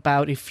comes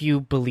about if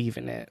you believe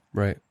in it.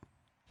 Right.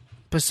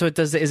 But so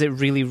is it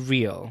really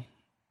real?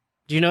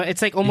 Do you know?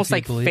 It's like almost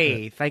like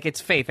faith. Like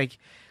it's faith. Like,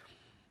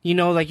 you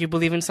know, like you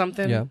believe in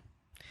something. Yeah.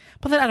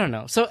 But then I don't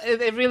know. So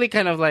it really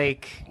kind of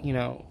like, you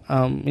know,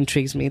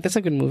 intrigues me. That's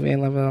a good movie. I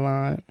love it a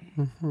lot.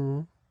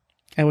 Mm-hmm.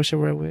 I wish I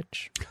were a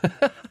witch.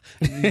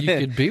 You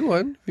could be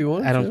one if you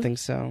want. I don't think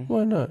so.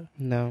 Why not?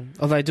 No.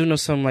 Although I do know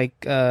some what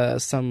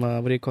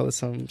do you call it?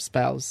 Some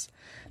spells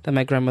that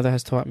my grandmother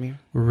has taught me.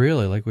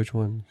 Really? Like which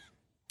ones?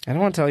 I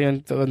don't want to tell you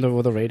on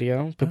the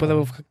radio. People that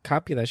will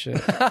copy that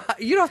shit.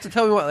 You don't have to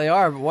tell me what they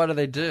are, but what do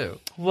they do?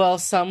 Well,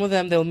 some of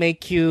them they'll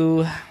make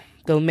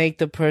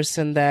the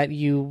person that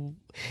you,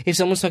 if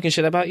someone's talking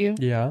shit about you,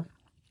 yeah,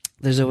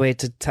 there's a way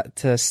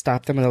to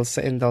stop them,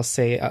 and they'll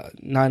say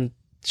non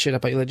shit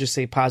about you. They'll just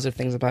say positive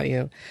things about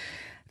you.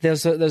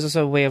 There's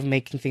also a way of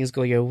making things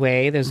go your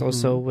way. There's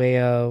also a way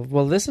of,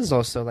 well, this is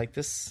also like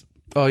this.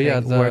 Oh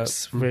yeah,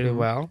 works really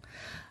well.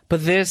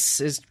 But this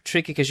is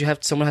tricky because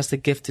someone has to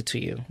gift it to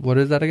you. What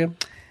is that again?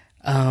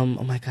 Oh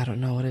my god, I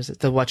don't know. What is it?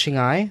 The watching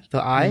eye? The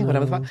eye?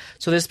 Whatever the fuck.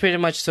 So this pretty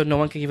much, so no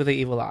one can give you the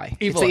evil eye.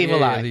 It's the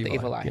evil eye. The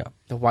evil eye. Yeah.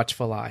 The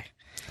watchful eye.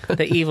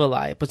 The evil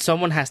eye. But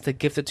someone has to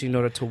gift it to you in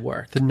order to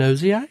work. The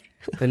nosy eye?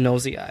 The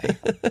nosy eye.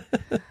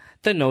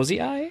 The nosy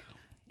eye?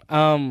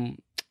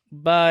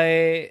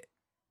 But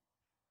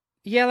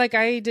yeah, like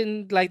I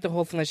didn't like the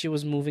whole thing that she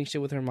was moving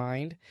shit with her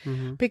mind.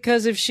 Mm-hmm.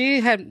 Because if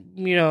she had,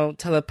 you know,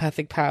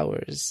 telepathic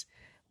powers,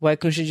 why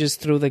couldn't she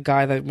just throw the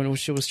guy that when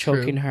she was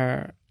choking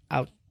her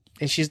out?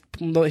 And she's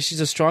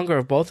the stronger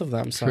of both of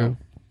them. So, true.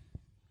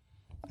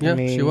 Yeah, I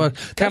mean, she was.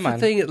 That's the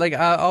thing. Like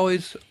I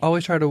always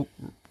try to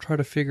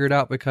figure it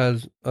out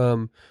because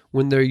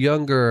when they're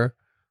younger,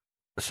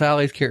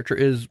 Sally's character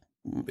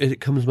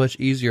it comes much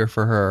easier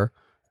for her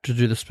to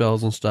do the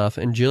spells and stuff.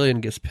 And Jillian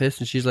gets pissed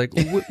and she's like,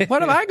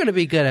 "What am I going to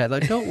be good at?"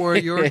 Like, don't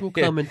worry, yours will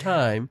come in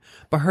time,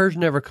 but hers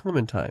never come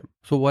in time.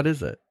 So what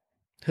is it?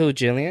 Who,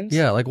 Jillian's?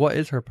 Yeah, like what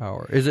is her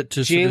power? Is it to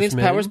Jillian's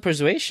power is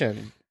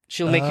persuasion.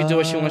 She'll make you do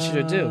what she wants you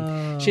to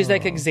do. She's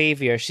like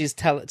Xavier. She's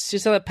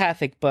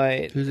telepathic,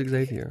 but who's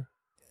Xavier?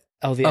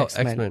 Oh, the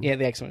X-Men. Yeah,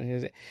 the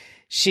X-Men.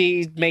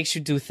 She makes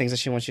you do things that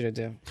she wants you to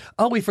do.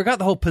 Oh, we forgot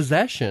the whole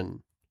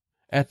possession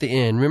at the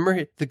end.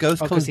 Remember, the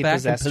ghost comes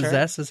back and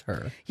possesses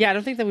her. Yeah, I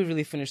don't think that we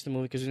really finished the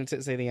movie because we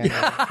didn't say the end.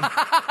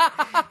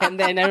 And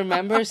then I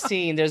remember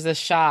seeing there's a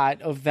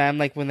shot of them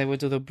like when they would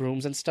do the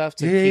brooms and stuff.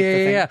 To keep the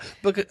thing. Yeah.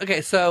 But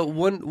okay, so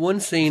one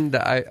scene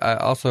that I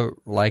also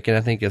like and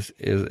I think is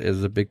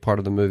a big part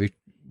of the movie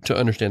to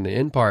understand the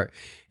end part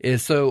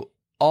is so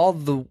all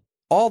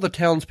the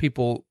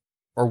townspeople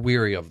are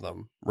weary of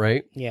them,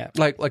 right? Yeah.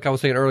 Like I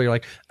was saying earlier,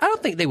 like I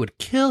don't think they would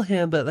kill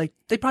him, but like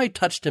they probably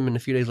touched him and a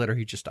few days later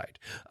he just died.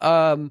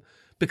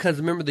 Because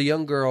remember the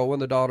young girl, one of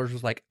the daughters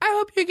was like, "I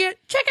hope you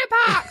get chicken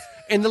pox."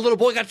 And the little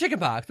boy got chicken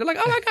pox. They're like,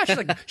 "Oh my gosh." She's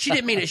like, "She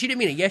didn't mean it. She didn't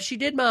mean it." "Yes, she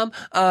did, Mom."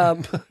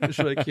 It's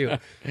really cute.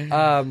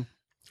 No,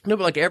 but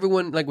like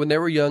everyone, like when they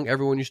were young,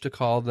 everyone used to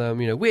call them,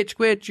 you know, witch,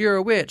 you're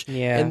a witch.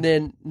 Yeah. And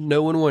then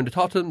no one wanted to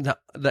talk to them.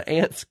 The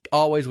aunts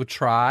always would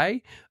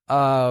try.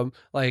 Aunt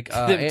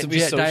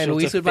Diana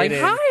Weiss would be like,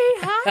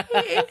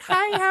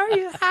 hi, how are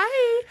you?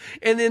 Hi.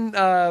 And then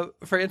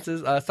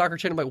Frances, Soccer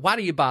Chan, like, why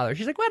do you bother?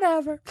 She's like,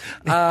 whatever.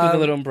 With the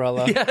little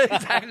umbrella. Yeah,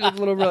 exactly, with the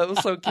little umbrella. It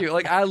was so cute.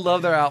 Like, I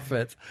love their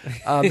outfits.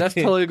 That's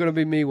totally going to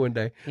be me one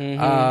day.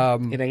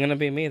 Mm-hmm. It ain't going to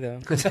be me, though.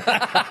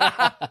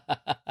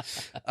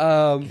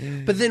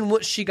 But then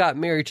once she got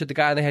married to the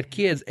guy and they had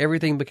kids,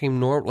 everything became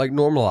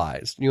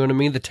normalized. You know what I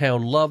mean? The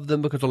town loved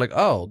them because they're like,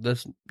 oh,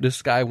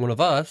 this guy, one of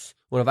ours,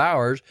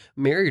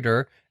 married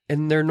her,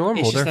 and they're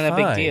normal. It's just they're not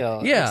fine. a big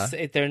deal. Yeah,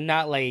 they're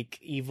not like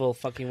evil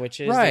fucking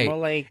witches. Right. They're more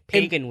like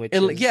pagan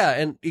witches.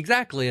 And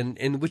exactly,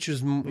 and which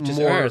is more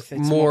Earth.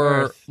 It's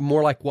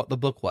more like what the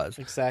book was.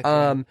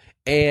 Exactly.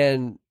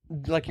 And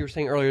like you were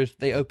saying earlier,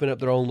 they open up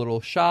their own little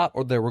shop,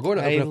 or they were going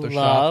to open up their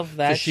shop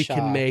so she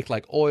can make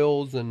like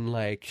oils and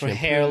like for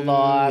hair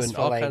loss and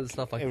for all like kinds of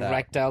stuff like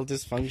erectile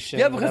dysfunction.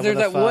 Yeah, because there's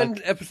that one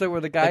episode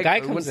where the guy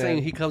comes in.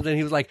 He comes in.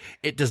 He was like,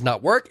 "It does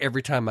not work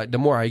every time. The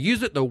more I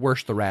use it, the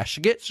worse the rash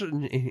gets."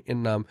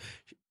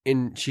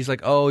 And she's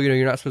like, "Oh, you know,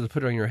 you're not supposed to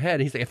put it on your head."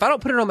 And he's like, "If I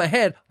don't put it on my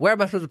head, where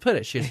am I supposed to put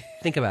it?" She goes,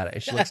 "Think about it."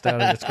 And she looks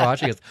down at his crotch.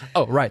 She goes,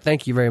 "Oh, right.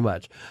 Thank you very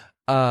much."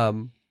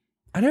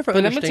 I never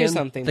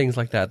understand things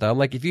like that, though. I'm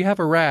like, if you have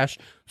a rash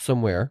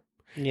somewhere,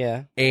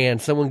 yeah,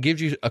 and someone gives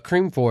you a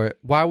cream for it,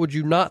 why would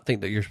you not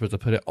think that you're supposed to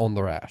put it on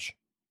the rash?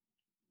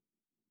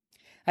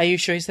 Are you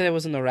sure he said it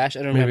wasn't a rash?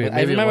 I don't remember.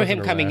 I remember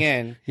him coming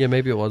in. Yeah,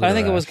 maybe it wasn't. But I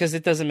think it was because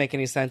it doesn't make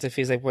any sense if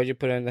he's like, "Why'd you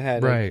put it on the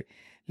head?" Right. Like,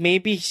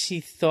 maybe she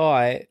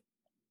thought,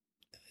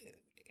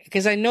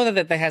 because I know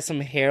that they had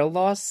some hair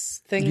loss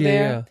thing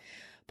there,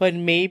 but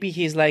maybe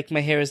he's like,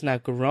 "My hair is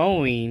not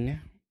growing.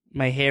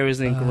 My hair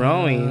isn't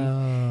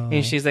growing."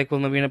 And she's like, "Well,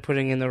 maybe you're not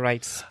putting it in the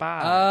right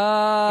spot."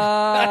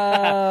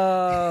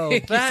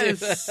 that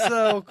is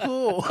so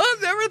cool.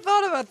 I've never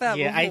thought about that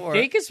before. I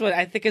think it's what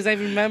I think because I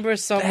remember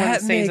someone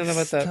saying something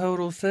about that.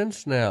 Total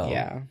sense now.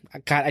 Yeah,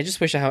 God, I just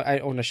wish I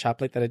owned a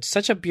shop like that. It's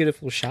such a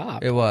beautiful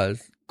shop. It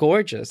was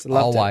gorgeous.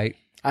 Loved all it. white.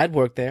 I'd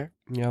work there.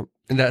 Yep,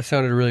 and that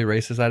sounded really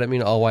racist. I didn't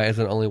mean all white as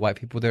in only white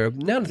people there.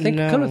 Now to think,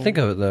 come to think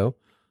of it, though,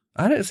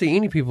 I didn't see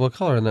any people of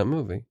color in that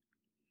movie.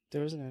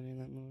 There wasn't any in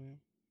that movie.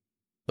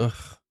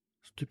 Ugh,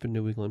 stupid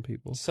New England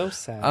people. So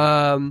sad.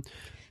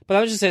 But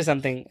I was just say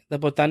something. The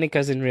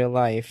botanicas in real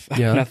life are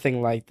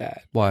nothing like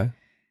that. Why?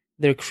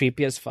 They're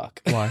creepy as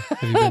fuck. Why?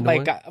 Have you been oh my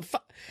God.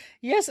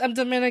 Yes, I'm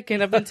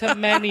Dominican. I've been to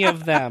many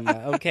of them.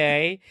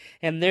 Okay,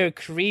 and they're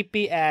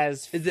creepy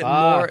as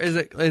fuck. Is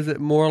it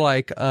more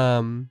like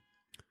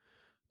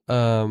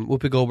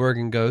Whoopi Goldberg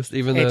and Ghost?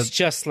 Even though it's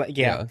just like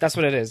that's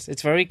what it is.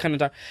 It's very kind of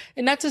dark.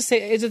 And not to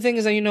say the thing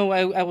is that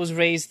I was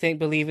raised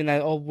believing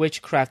that all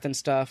witchcraft and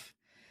stuff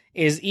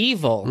is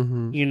evil.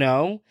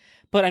 Mm-hmm.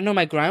 But I know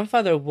my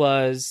grandfather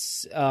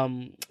was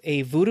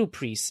a voodoo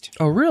priest.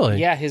 Oh, really?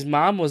 Yeah, his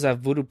mom was a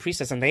voodoo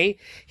priestess, and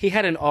he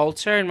had an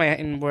altar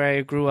in where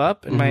I grew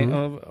up in my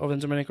over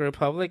the Dominican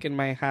Republic in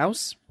my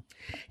house.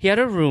 He had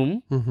a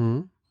room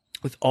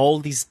with all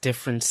these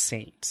different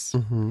saints,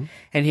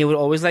 and he would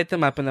always light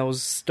them up, and there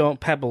was stone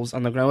pebbles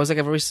on the ground. It was like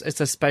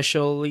it's a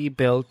specially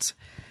built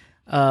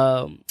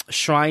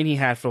shrine he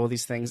had for all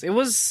these things. I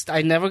was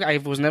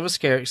never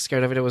scared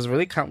of it. It was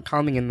really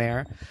calming in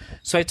there,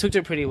 so I took to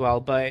it pretty well,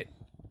 but.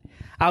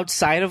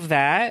 Outside of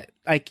that,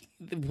 like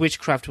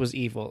witchcraft was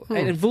evil,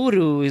 and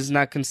voodoo is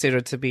not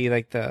considered to be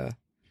like the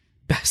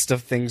best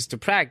of things to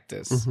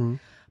practice.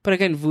 But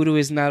again, voodoo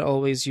is not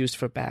always used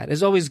for bad.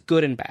 It's always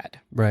good and bad.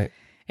 Right.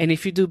 And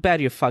if you do bad,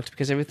 you're fucked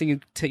because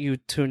everything you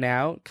tune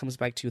out comes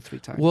back to you 3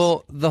 times.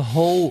 Well, the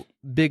whole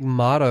big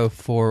motto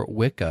for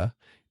Wicca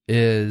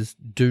is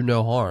do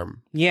no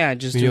harm. Yeah,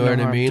 just do no harm. You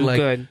know what I mean? Do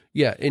good.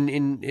 Yeah,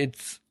 and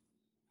it's.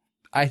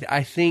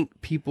 I think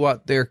people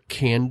out there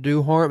can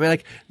do harm. And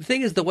like the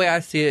thing is, the way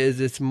I see it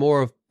is, it's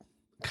more of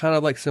kind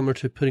of like similar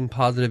to putting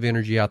positive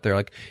energy out there.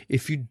 Like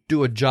if you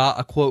do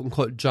a quote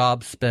unquote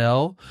job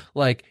spell,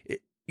 like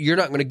you're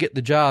not going to get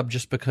the job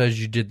just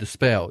because you did the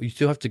spell. You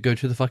still have to go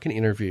to the fucking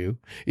interview.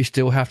 You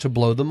still have to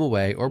blow them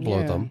away or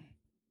blow them,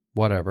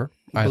 whatever.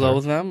 Blow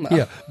them?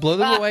 Yeah, blow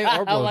them away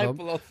or blow them.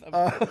 Blow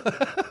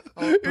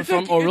them.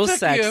 Perform oral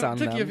sex on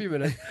them. It took you a few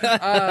minutes.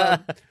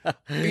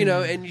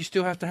 And you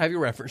still have to have your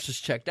references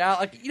checked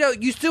out. Like,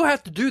 you still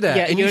have to do that.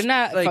 Yeah, and you're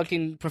not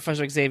fucking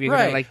Professor Xavier. You're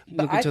right. going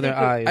to look into their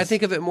eyes. I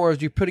think of it more as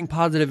you're putting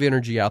positive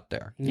energy out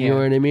there. You know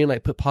what I mean?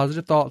 Like, put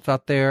positive thoughts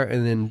out there,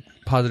 and then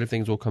positive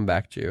things will come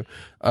back to you.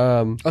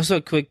 Also,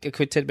 a quick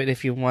tidbit.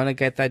 If you want to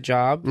get that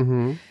job,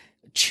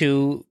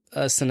 chew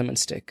a cinnamon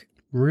stick.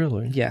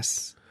 Really?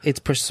 Yes.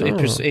 It puts them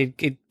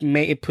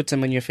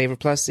in your favor.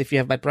 Plus, if you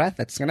have bad breath,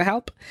 that's gonna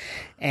help,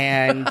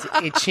 and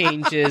it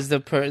changes the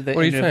what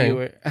interviewer. You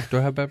saying? Do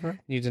I have bad breath?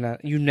 You do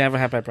not. You never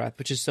have bad breath,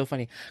 which is so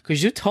funny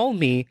because you told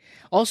me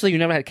also you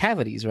never had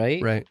cavities,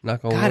 right? Right.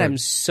 Knock on wood. God, I'm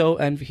so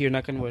envious. Here,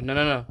 knock on wood.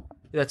 No.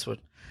 That's what.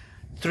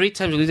 3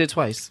 times. You did it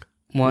twice.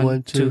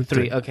 1, 2,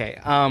 3. Okay.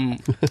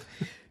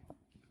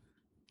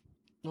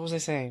 What was I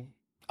saying?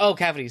 Oh,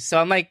 cavities. So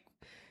I'm like.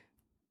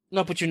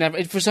 No, but you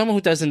never. For someone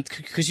who doesn't,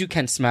 because you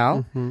can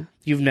smell,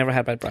 you've never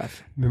had bad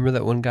breath. Remember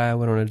that one guy I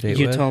went on a date with?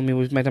 You told me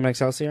we met him at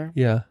Excelsior?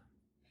 Yeah.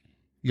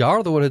 Y'all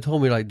are the one who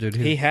told me, like, dude,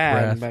 he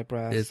had bad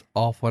breath. It's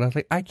awful. And I was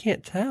like, I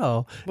can't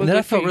tell. Well, and then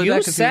I felt really bad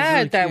because he was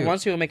really that cute.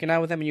 once you were making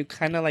out with him and you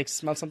kind of like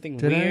smelled something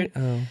Did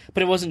weird,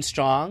 but it wasn't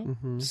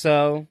strong.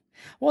 So,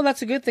 well,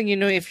 that's a good thing,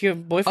 if your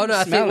boyfriend. Oh no,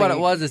 I think what it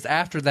was is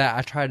after that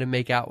I tried to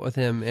make out with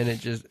him, and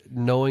it just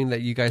knowing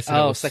that you guys said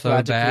it was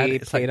so bad,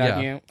 it's like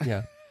on you.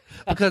 Yeah.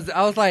 Because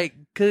I was like,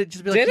 could it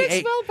just be like, did it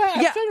smell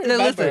bad? Yeah,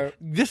 listen,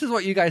 this is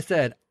what you guys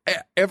said.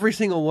 Every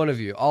single one of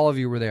you, all of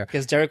you were there.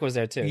 Because Derek was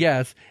there too.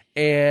 Yes.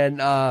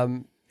 And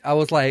I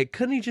was like,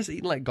 couldn't he just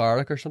eat like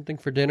garlic or something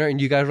for dinner? And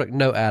you guys were like,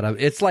 no, Adam,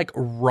 it's like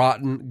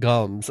rotten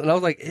gums. And I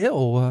was like,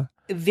 ew.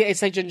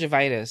 It's like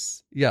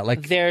gingivitis. Yeah,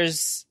 like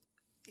there's.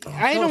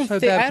 I don't so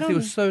think bad he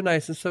was so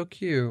nice and so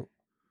cute.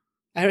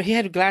 He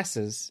had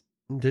glasses.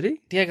 Did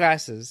he? He had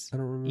glasses. I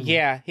don't remember.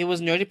 Yeah, he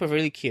was nerdy but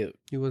really cute.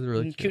 He was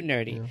really cute,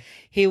 nerdy. Yeah.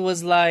 He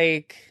was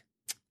like,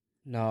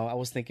 no, I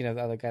was thinking of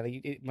the other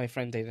guy. My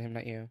friend dated him,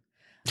 not you.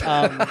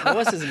 What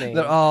was his name?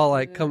 They're all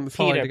like falling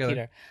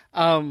together.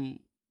 Peter.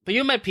 But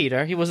you met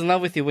Peter. He was in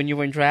love with you when you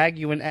were in drag.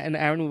 You and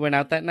Aaron, we went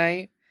out that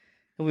night.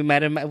 We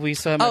met him. We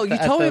saw him. Oh, you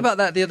told me about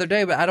that the other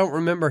day, but I don't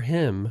remember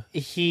him.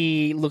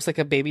 He looks like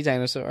a baby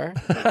dinosaur,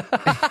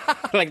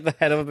 like the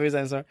head of a baby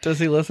dinosaur. Does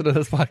he listen to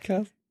this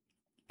podcast?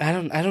 I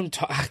don't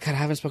talk. God, I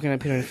haven't spoken to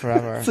Peter in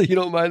forever. So you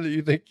don't mind that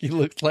you think he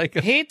looks like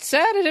a... He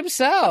said it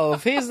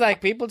himself. He's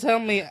like, people tell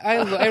me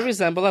I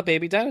resemble a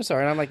baby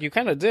dinosaur, and I'm like, you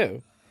kind of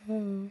do.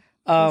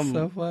 That's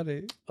so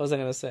funny. What was I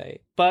gonna say?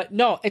 But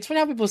no, it's funny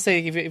how people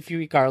say if you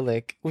eat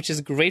garlic, which is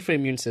great for your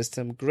immune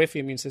system.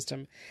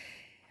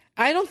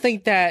 I don't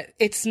think that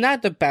it's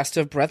not the best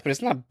of breath, but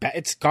it's not bad.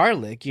 It's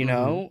garlic,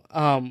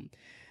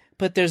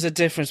 But there's a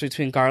difference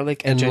between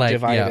garlic and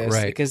gingivitis,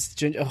 right? Because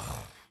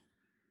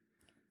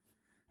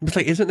It's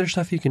like, isn't there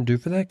stuff you can do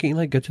for that? Can you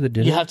like go to the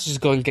dentist? You have to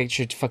just go and get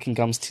your fucking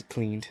gums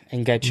cleaned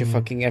and get your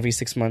fucking every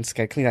 6 months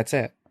get cleaned. That's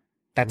it.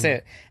 That's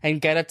it. And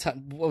get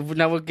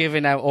now we're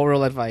giving out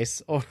oral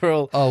advice.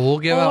 We'll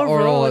give out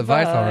oral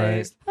advice. All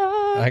right.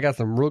 I got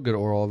some real good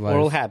oral advice.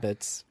 Oral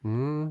habits.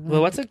 Mm-hmm.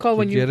 Well, what's it called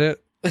when you get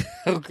it?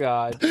 Oh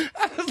God.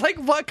 I was like,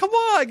 what? Come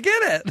on,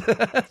 get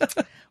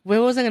it. What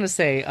was I gonna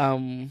say?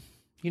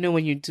 You know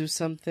when you do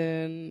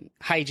something,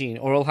 hygiene,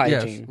 oral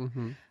hygiene. Yes.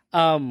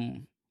 Mm-hmm.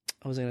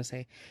 What was I gonna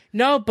say?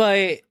 No,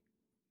 but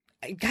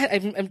God,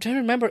 I'm trying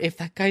to remember if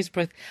that guy's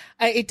breath.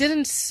 It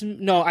didn't.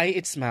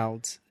 It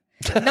smelled.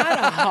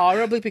 Not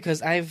horribly,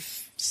 because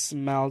I've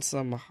smelled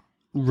some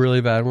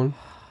really bad one.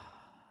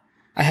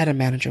 I had a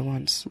manager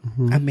once.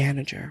 Mm-hmm. A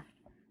manager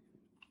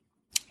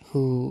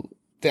who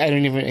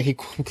he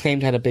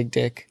claimed had a big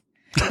dick.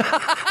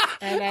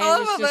 And I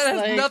was just that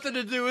like, has nothing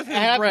to do with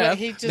his breath.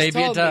 He just Maybe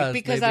told it does. me,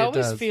 because I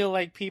always feel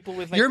like people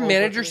with like your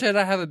manager said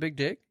I have a big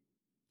dick.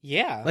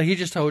 Yeah, like he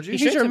just told you. He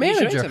He's your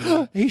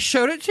manager. He He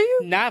showed it to you.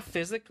 Not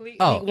physically.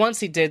 Oh.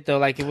 Once he did though.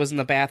 Like it was in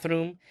the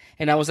bathroom,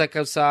 and I was like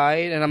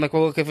outside, and I'm like,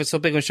 well, look, if it's so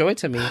big, show it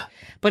to me.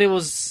 But it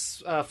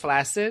was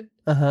flaccid.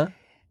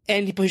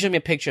 And he showed me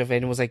a picture of it,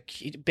 and it was like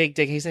big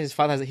dick. He said his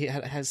father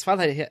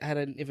had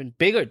an even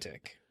bigger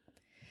dick.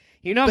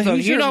 You know,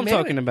 I'm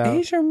talking about.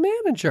 He's your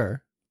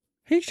manager.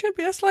 He should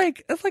be. That's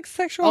like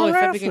sexual harassment.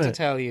 If I begin to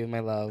tell you,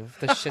 my love,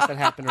 the shit that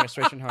happened in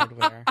Restoration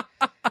Hardware,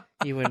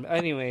 you wouldn't.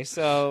 Anyway,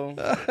 so.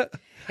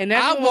 And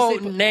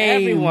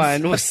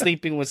everyone was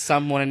sleeping with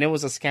someone, and it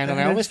was a scandal.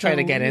 And I always try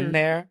to get in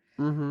there.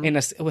 Mm-hmm.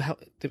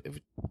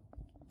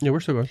 Yeah, we're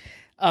still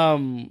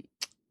going.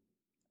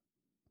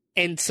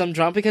 And some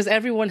drama, because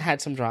everyone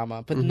had some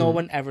drama, but no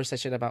one ever said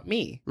shit about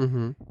me.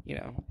 Mm-hmm. You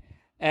know,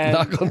 and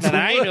that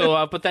I knew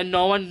of, but then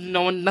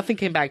nothing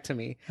came back to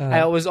me.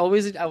 I was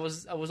always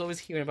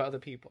hearing about other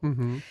people.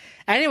 Mm-hmm.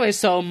 Anyway,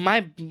 so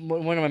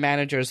one of my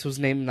managers, whose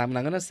name I'm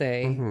not gonna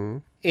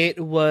say, it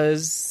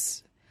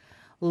was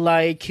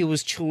like he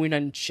was chewing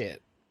on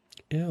shit.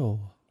 Ew.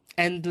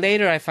 And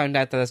later I found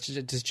out that that's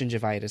just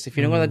gingivitis. If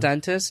you don't go to the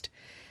dentist,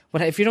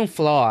 if you don't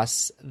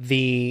floss,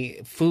 the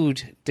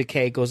food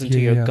decay goes into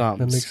your gums.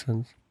 That makes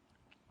sense.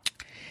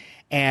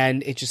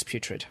 And it's just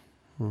putrid.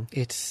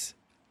 It's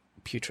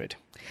putrid.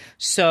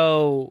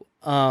 So,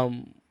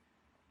 and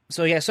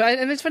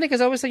it's funny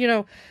because I always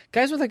say,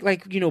 guys with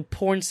like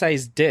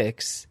porn-sized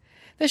dicks,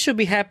 they should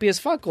be happy as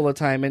fuck all the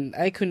time. And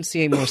I couldn't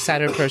see a more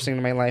sadder person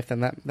in my life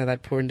than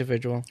that poor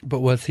individual. But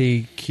was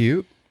he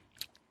cute?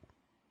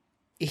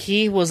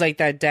 He was like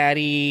that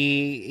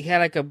daddy. He had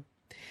like a...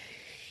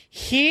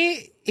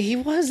 He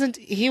was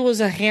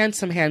a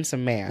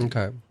handsome man.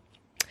 Okay.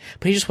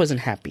 But he just wasn't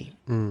happy.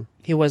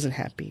 He wasn't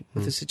happy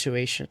with the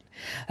situation.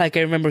 Like,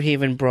 I remember he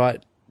even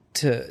brought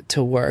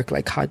to work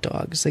like hot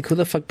dogs. Like, who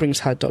the fuck brings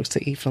hot dogs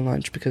to eat for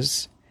lunch?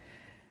 Because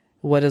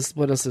what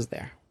else is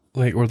there?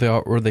 Like, were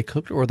they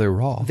cooked or were they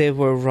raw? They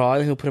were raw,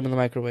 and he'll put them in the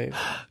microwave.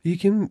 You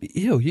can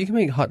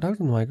make hot dogs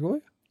in the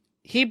microwave?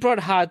 He brought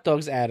hot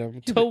dogs at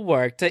him to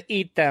work to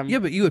eat them. Yeah,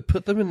 but you would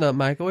put them in the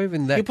microwave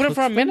and that you put them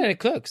for a minute and it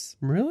cooks.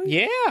 Really?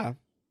 Yeah.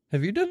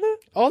 Have you done that?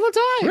 All the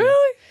time.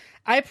 Really?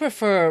 I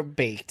prefer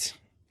baked.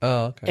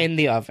 Oh, okay. In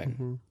the oven.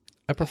 Mm-hmm.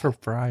 I prefer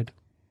fried.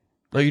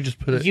 Like you just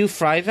put it. You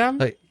fry them?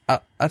 Like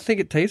I think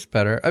it tastes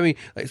better. I mean,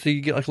 like so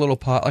you get like a little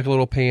pot, like a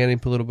little pan,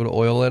 and put a little bit of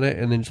oil in it,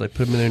 and then just like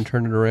put them in there and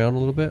turn it around a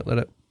little bit. Let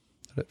it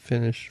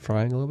finish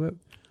frying a little bit.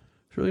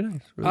 It's really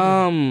nice. Really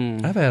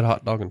good. I haven't had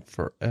hot dog in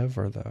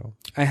forever though.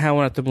 I had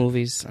one at the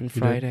movies on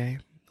Friday.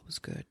 It was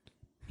good.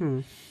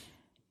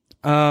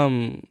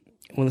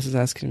 Willis is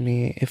asking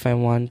me if I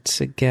want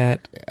to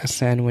get a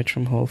sandwich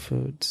from Whole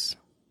Foods.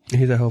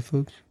 He's at Whole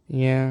Foods?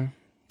 Yeah.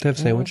 They have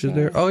sandwiches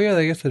there? Oh, yeah,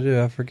 I guess I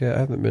do. I forget. I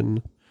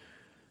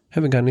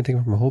haven't got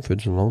anything from Whole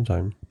Foods in a long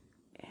time.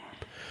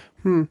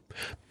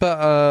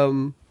 But,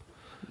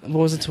 what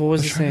was it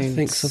saying? Trying to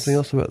think something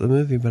else about the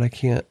movie, but I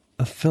can't.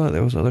 I feel like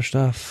there was other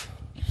stuff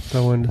that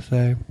I wanted to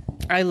say.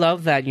 I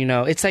love that,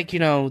 It's like,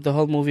 the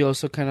whole movie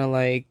also kind of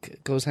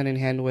like goes hand in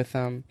hand with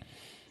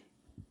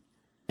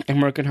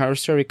American Horror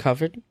Story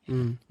Covered.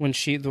 When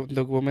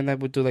the woman that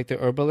would do like the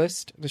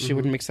herbalist, that she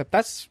would mix up.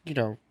 That's,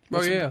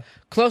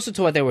 closer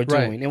to what they were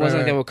doing. Right, it wasn't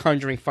like they were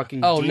conjuring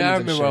fucking demons. Now I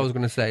remember what I was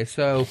going to say.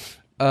 So,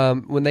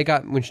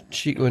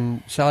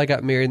 when Sally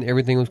got married and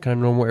everything was kind of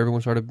normal,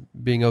 everyone started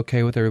being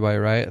okay with everybody,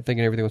 right?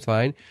 Thinking everything was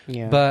fine.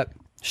 Yeah. But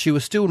she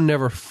was still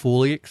never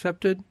fully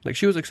accepted. Like,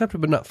 she was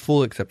accepted, but not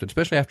fully accepted,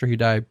 especially after he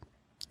died.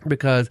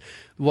 Because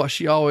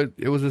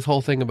it was this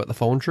whole thing about the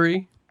phone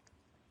tree.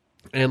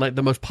 And, like,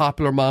 the most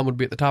popular mom would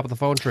be at the top of the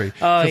phone tree.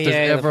 Oh, so if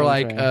there's ever,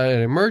 like,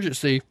 an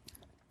emergency,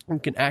 you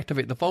can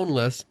activate the phone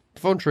list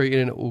phone tree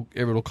and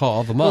it'll call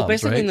all the moms, well,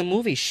 basically right? in the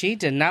movie, she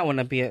did not want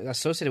to be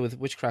associated with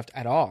witchcraft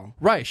at all.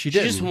 Right, she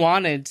didn't. She just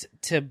wanted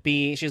to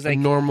be, she's like, a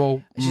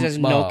normal she says,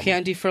 mom. no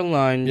candy for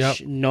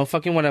lunch, no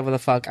fucking whatever the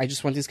fuck. I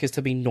just want these kids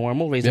to be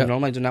normal, raised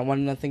normal. I do not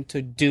want nothing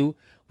to do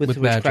with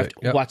witchcraft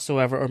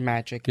whatsoever or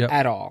magic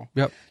at all.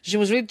 Yep. She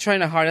was really trying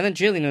hard. And then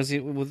Jillian was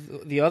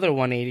with the other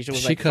 180. She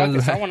was like, fuck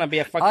this, I want to be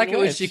a fucking I like it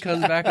when witch. she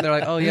comes back and they're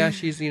like, oh yeah,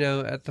 she's,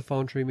 at the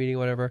phone tree meeting,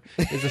 whatever.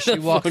 And so she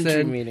walks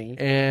in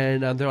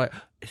and they're like,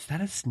 is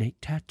that a snake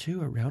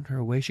tattoo around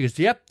her waist? She goes,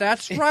 yep,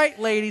 that's right,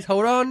 ladies.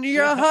 Hold on to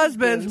your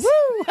husbands.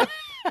 Woo!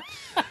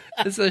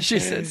 And so she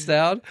sits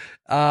down,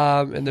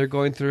 and they're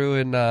going through,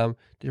 and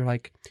they're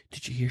like,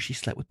 did you hear she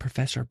slept with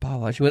Professor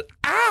Bala? And she went,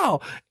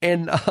 ow!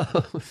 And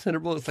Sandra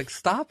Bullock's like,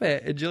 stop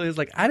it. And Julia's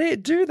like, I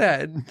didn't do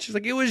that. And she's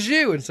like, it was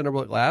you. And Sandra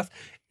Bullock laughs.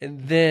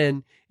 And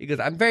then he goes,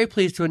 I'm very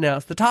pleased to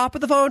announce the top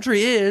of the phone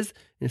tree is,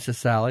 and it says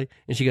Sally.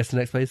 And she goes to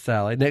next place,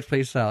 Sally. Next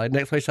place, Sally.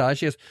 Next place, Sally.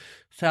 She goes,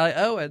 Sally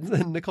Owens.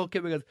 And Nicole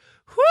Kidman goes,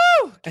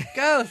 whoo!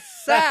 Go,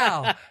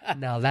 Sal!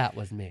 Now that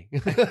was me.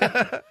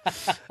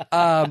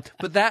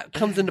 But that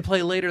comes into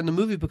play later in the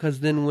movie because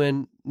then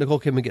when Nicole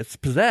Kidman gets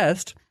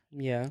possessed,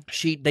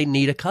 they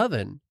need a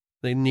coven.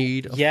 They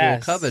need a full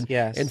coven.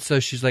 Yes. And so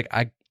she's like,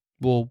 I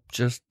will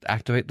just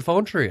activate the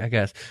phone tree, I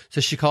guess.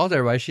 So she calls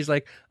everybody. She's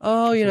like,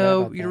 oh, you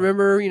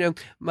remember,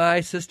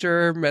 my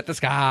sister met this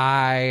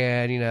guy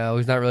and,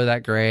 he's not really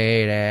that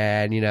great.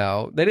 And,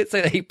 they didn't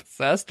say that he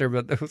possessed her,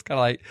 but it was kind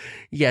of like,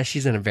 yeah,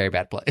 she's in a very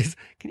bad place.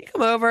 Can you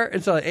come over?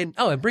 And so, and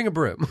bring a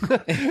broom.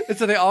 And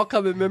so they all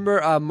come. And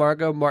remember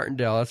Margot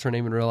Martindale, that's her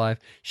name in real life.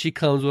 She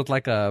comes with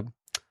like a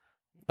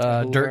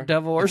dirt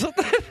devil or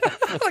something.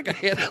 Like a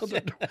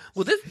handheld.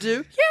 Will this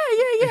do?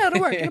 Yeah, it'll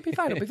work. It'll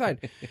be fine.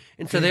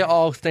 And so they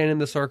all stand in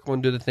the circle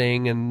and do the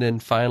thing, and then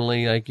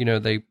finally,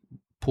 they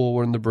pull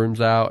one of the brooms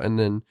out, and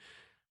then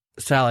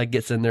Sally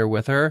gets in there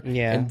with her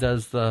and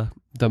does the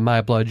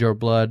my blood, your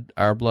blood,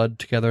 our blood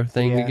together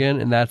thing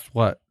again, and that's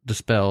what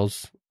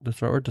dispels. That's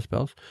the right word,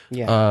 dispels.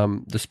 Yeah.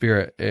 The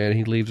spirit, and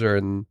he leaves her,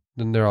 and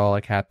then they're all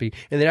like happy,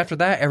 and then after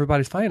that,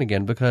 everybody's fine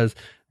again because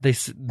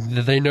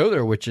they know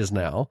they're witches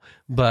now,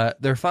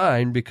 but they're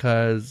fine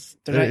because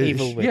they're not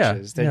evil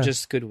witches. They're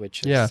just good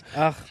witches. Yeah.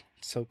 Ugh,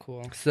 so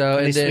cool. So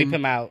and they sweep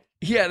him out.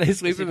 Yeah, they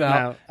sweep him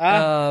out.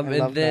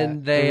 And then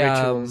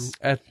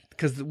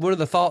because one of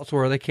the thoughts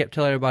were they kept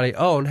telling everybody,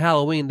 oh, on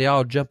Halloween they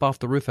all jump off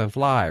the roof and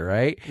fly,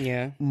 right?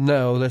 Yeah.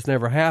 No, that's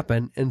never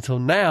happened until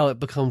now. It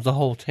becomes a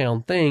whole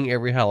town thing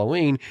every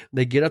Halloween.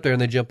 They get up there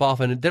and they jump off,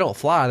 and they don't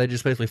fly. They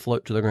just basically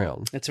float to the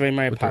ground. It's very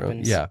Mary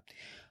Poppins. Yeah.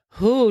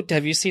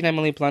 Have you seen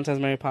Emily Blunt as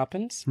Mary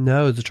Poppins?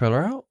 No, is the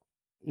trailer out?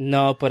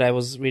 No, but I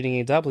was reading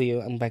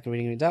EW. I'm back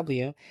reading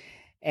EW,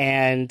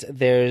 and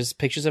there's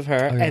pictures of her,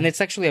 and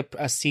it's actually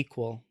a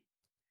sequel.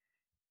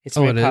 It's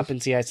Mary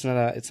Poppins. Yeah, it's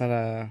not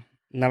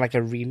like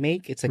a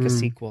remake. It's like a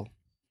sequel.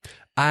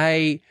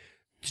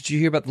 Did you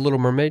hear about the Little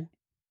Mermaid,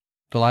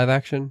 the live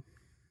action?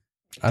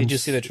 Did you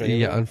see the trailer?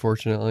 Yeah,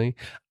 unfortunately,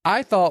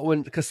 I thought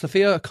because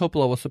Sofia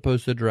Coppola was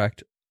supposed to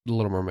direct The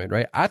Little Mermaid,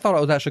 right? I thought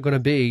it was actually going to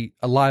be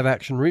a live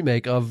action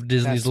remake of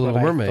Disney's The Little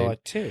Mermaid. I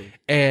thought too.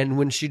 And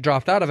when she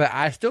dropped out of it,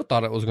 I still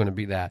thought it was going to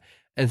be that.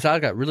 And so I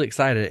got really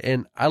excited.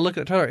 And I look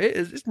at the trailer.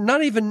 It's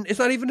not even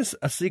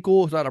a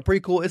sequel. It's not a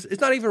prequel. It's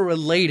not even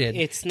related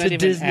to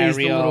Disney's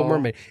The Little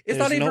Mermaid. It's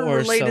not even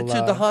related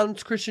to the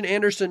Hans Christian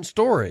Andersen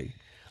story.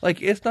 Like,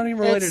 it's not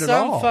even related at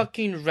all. It's some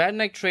fucking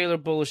redneck trailer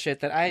bullshit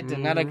that I did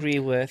not agree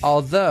with.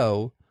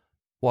 Although,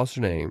 what's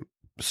her name?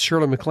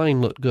 Shirley MacLaine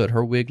looked good.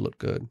 Her wig looked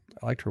good.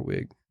 I liked her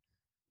wig.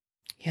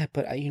 Yeah,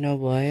 but you know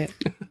what?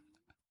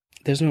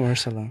 There's no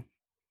Ursula.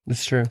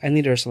 That's true. I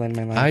need Ursula in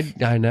my life.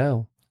 I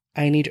know.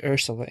 I need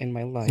Ursula in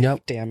my life.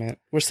 Yep. Damn it.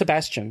 Where's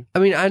Sebastian? I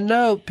mean, I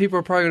know people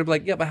are probably going to be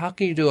like, yeah, but how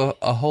can you do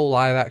a whole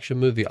live action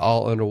movie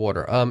all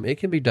underwater? It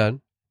can be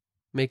done.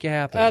 Make it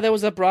happen. There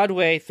was a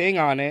Broadway thing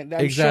on it.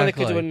 I'm sure they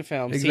could do it in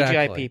film. Exactly.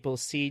 CGI people.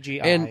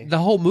 CGI. And the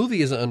whole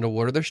movie isn't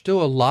underwater. There's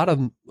still a lot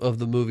of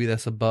the movie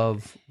that's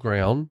above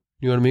ground.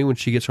 You know what I mean? When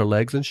she gets her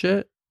legs and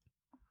shit.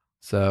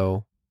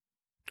 So,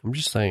 I'm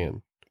just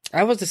saying.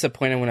 I was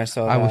disappointed when I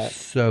saw that. I was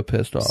so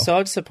pissed off.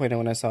 So disappointed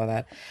when I saw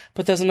that.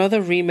 But there's another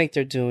remake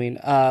they're doing.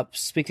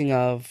 Speaking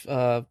of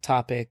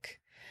topic,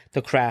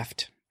 The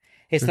Craft.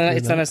 It's not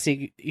a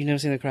sequel. You never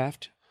seen The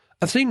Craft?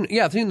 I've seen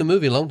the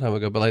movie a long time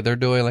ago, but like they're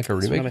doing like a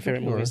remake. It's one of my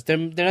favorite movies. They're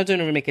not doing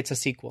a remake. It's a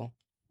sequel.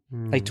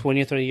 Like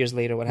 20 or 30 years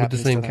later, what happens?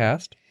 With the same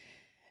cast?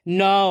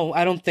 No,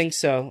 I don't think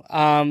so.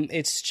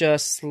 It's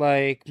just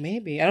like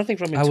maybe. I don't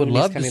think Robin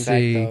Tooney's coming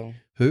back though.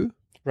 Who?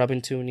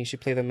 Robin Tooney. She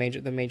played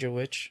the major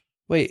witch.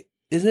 Wait,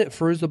 isn't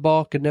Fairuza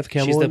Balk and Nev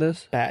Campbell in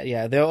this?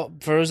 Yeah, they're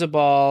Fairuza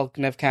Balk,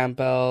 Nev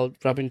Campbell,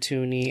 Robin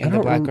Tooney, and the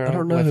black girl. I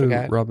don't know who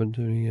Robin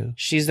Tooney is.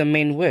 She's the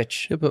main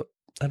witch. Yeah, but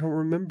I don't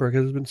remember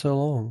because it's been so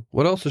long.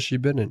 What else has she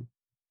been in?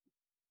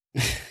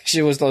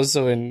 She was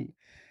also in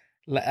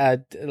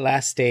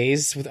Last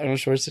Days with Arnold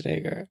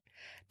Schwarzenegger.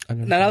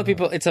 Not other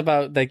people. It's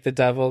about like the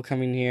devil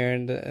coming here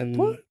and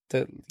what?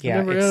 I've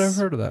never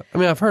heard of that. I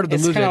mean, I've heard of the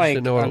movie. I just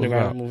didn't know what it was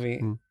about.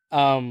 Movie.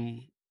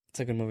 It's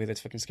a good movie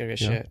that's fucking scary as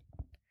shit.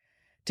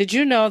 Did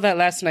you know that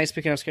last night,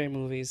 speaking of scary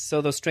movies,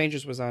 so The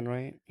Strangers was on,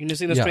 right? You know,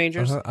 seen The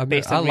Strangers?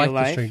 Based on real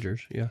life? The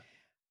Strangers, yeah.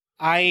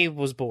 I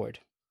was bored.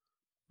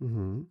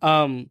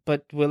 Mm-hmm.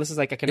 But Willis is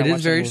like, I cannot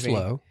watch the movie. It is very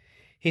slow.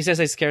 He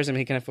says it scares him.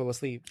 He cannot fall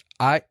asleep.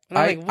 I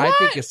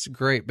think it's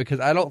great because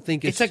I don't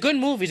think it's a good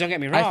movie. Don't get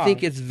me wrong. I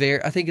think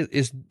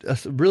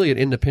it's really an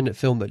independent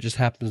film that just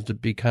happens to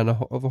be kind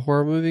of a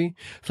horror movie.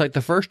 It's like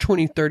the first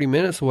 20, 30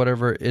 minutes or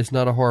whatever is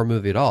not a horror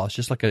movie at all. It's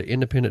just like an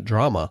independent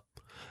drama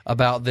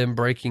about them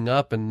breaking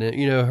up and,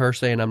 you know, her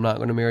saying, I'm not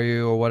going to marry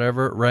you or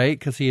whatever, right?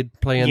 Because he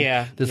had planned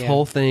this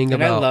whole thing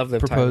and about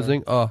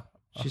proposing. Tyler.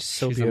 She's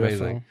beautiful.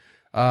 Amazing.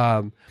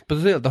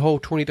 But the whole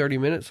 20, 30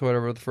 minutes or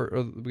whatever,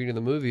 or the beginning of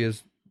the movie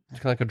is it's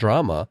kind of like a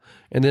drama.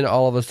 And then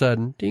all of a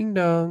sudden, ding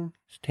dong,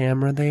 is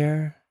Tamara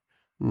there?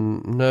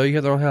 No, you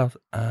have the wrong house.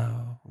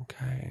 Oh,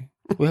 okay.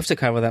 We have to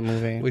cover that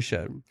movie. We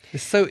should.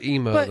 It's so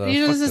emo, but, though.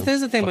 You know,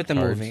 there's the thing with the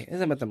movie.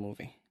 Isn't about the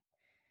movie.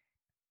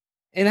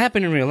 It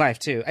happened in real life,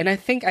 too. And I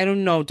think, I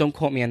don't know, don't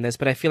quote me on this,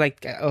 but I feel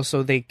like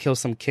also they killed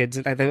some kids.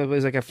 It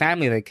was like a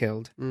family they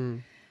killed.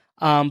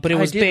 But it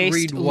was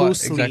based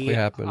loosely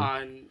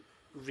on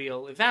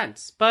real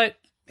events. But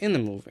in the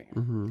movie.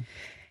 Mm-hmm.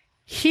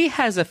 He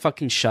has a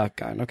fucking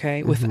shotgun,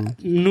 okay, with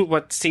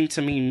what seemed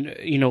to me,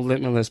 you know,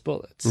 limitless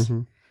bullets.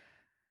 Mm-hmm.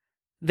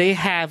 They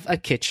have a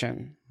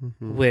kitchen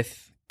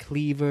with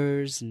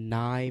cleavers,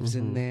 knives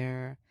in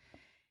there.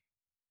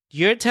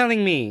 You're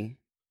telling me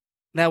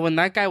that when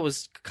that guy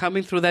was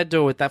coming through that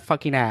door with that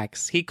fucking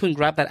axe, he couldn't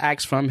grab that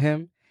axe from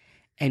him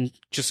and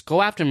just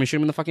go after him and shoot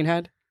him in the fucking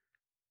head?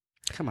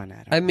 Come on,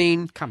 Adam. I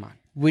mean, come on.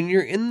 When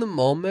you're in the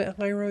moment,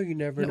 Lyro, you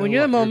never know. When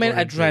you're in the moment,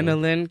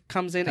 adrenaline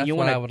comes in and you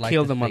want to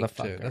kill the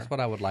motherfucker. That's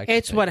what I would like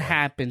It's what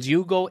happens.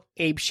 You go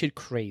apeshit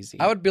crazy.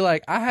 I would be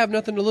like, I have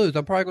nothing to lose.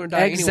 I'm probably going to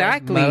die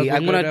exactly. anyway.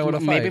 I'm going to,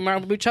 maybe my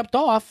arm will be chopped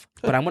off,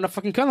 but I'm going to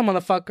fucking kill the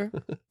motherfucker.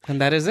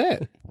 And that is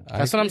it.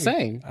 That's what I'm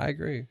saying. I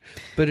agree.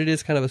 But it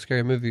is kind of a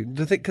scary movie.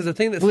 Because the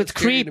thing that's it's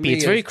creepy.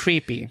 It's very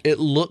creepy. It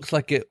looks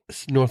like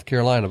it's North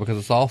Carolina because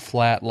it's all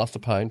flat and lots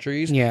of pine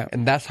trees. Yeah.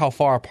 And that's how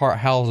far apart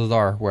houses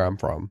are where I'm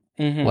from.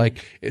 Mm-hmm.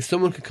 Like, if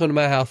someone could come to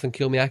my house and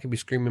kill me, I could be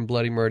screaming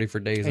bloody murder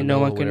for days. And no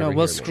one could know.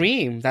 Well,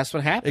 Scream. That's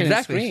what happened.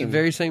 Exactly. In Scream. It's the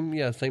very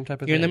same, same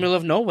type of thing. You're in the middle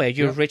of nowhere.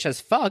 You're rich as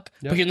fuck,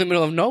 but you're in the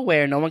middle of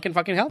nowhere. No one can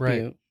fucking help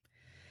you.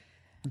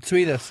 To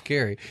me, that's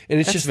scary. And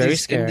it's just very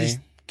scary. These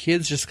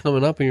kids just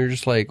coming up and you're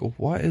just like,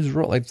 what is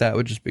wrong? Like, that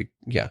would just be,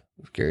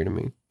 scary to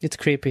me. It's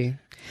creepy.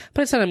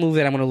 But it's not a movie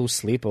that I'm going to lose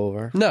sleep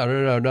over.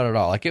 No, not at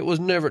all. Like, it was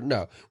never,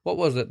 What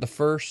was it? The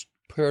first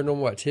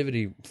Paranormal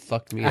Activity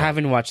fucked me up. I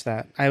haven't watched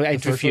that. I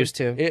refuse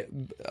to.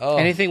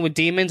 Anything with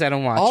demons, I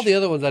don't watch. All the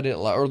other ones I didn't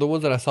like, or the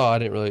ones that I saw,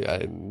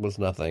 was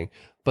nothing.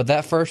 But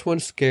that first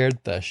one scared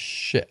the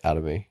shit out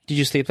of me. Did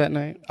you sleep that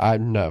night?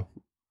 No.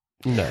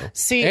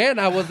 See, and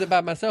I wasn't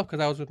by myself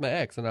because I was with my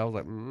ex, and I was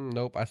like,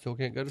 nope, I still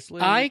can't go to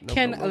sleep.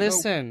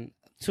 Listen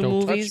to don't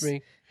movies. Touch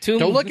me.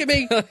 Don't look at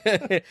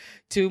me.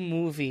 2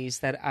 movies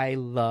that I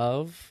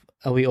love.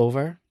 Are we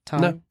over,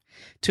 Tom? No.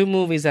 2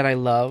 movies that I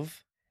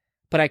love,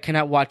 but I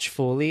cannot watch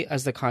fully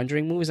as the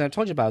Conjuring movies. And I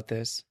told you about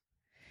this.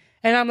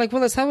 And I'm like,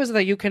 Willis, how is it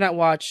that you cannot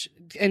watch?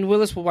 And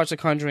Willis will watch the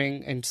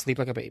Conjuring and sleep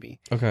like a baby.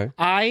 Okay.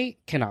 I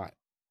cannot.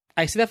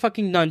 I see that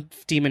fucking nun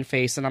demon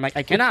face, and I'm like,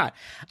 I cannot.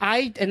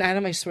 And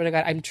Adam, I swear to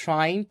God, I'm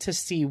trying to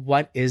see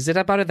what is it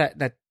about it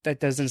that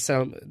doesn't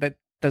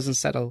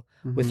settle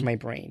with my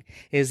brain.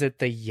 Is it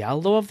the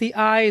yellow of the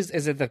eyes?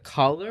 Is it the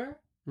color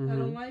I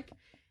don't like?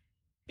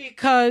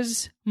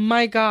 Because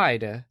my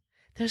God,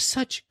 there's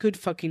such good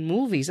fucking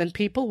movies, and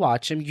people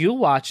watch them. You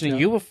watch them,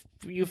 and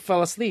you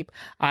fell asleep.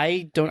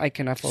 I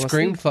cannot fall asleep.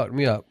 Scream fucked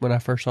me up when I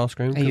first saw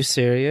Scream. Are you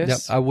serious?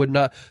 Yep, I would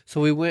not.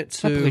 So we went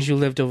to... because you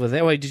lived over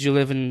there. Wait, did you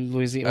live in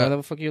Louisiana? Where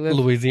the fuck you live?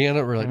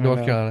 Louisiana or like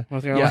North Carolina.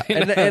 North Carolina.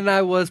 Yeah, and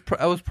I was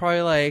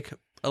probably like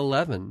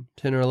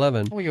 10 or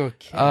 11. Oh, you were a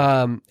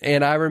kid.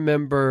 And I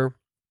remember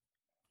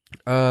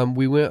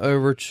we went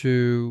over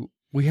to...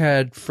 We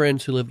had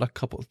friends who lived like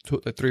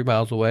 3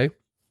 miles away.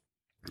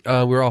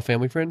 We were all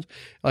family friends.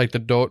 Like the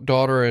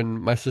daughter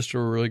and my sister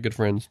were really good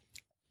friends.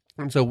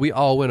 And so we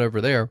all went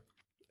over there.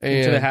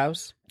 And to the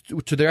house?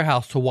 To their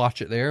house to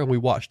watch it there. And we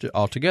watched it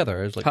all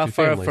together as like how 2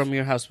 far families. From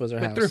your house was our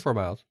house? 3 or 4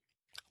 miles.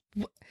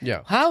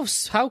 Yeah. How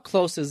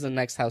close is the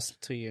next house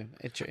to you?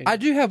 I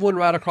do have one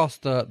right across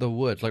the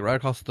woods, like right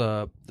across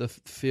the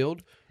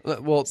field.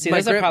 Well, see,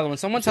 that's a problem. When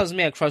someone tells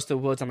me across the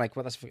woods, I'm like,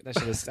 "What? That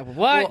shit is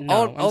what?" Well,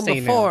 no, on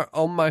the farm,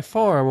 on my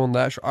farm, on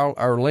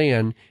our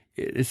land,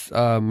 it's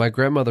my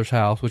grandmother's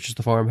house, which is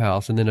the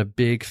farmhouse, and then a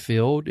big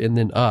field, and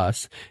then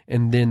us,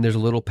 and then there's a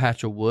little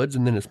patch of woods,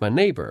 and then it's my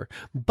neighbor.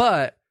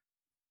 But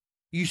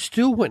you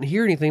still wouldn't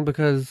hear anything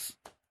because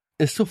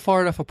it's still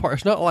far enough apart.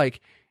 It's not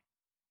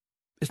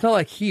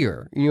like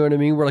here, you know what I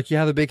mean? Where like you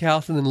have a big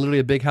house and then literally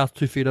a big house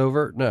 2 feet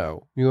over.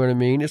 No, you know what I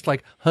mean? It's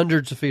like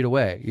hundreds of feet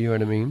away. You know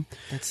what I mean?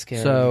 That's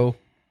scary. So,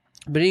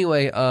 but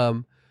anyway,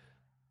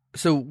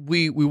 so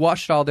we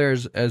watched it all there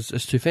as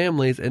 2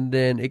 families, and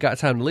then it got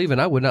time to leave,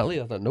 and I would not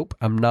leave. I thought, nope,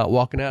 I'm not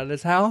walking out of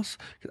this house.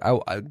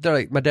 They're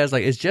like, my dad's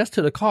like, it's just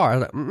to the car. I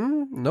was like,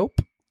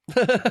 nope.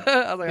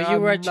 I was like, But you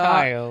were a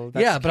child.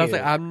 That's but I was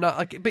like, cute. I'm not.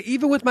 Like, but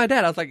even with my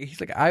dad, I was like, he's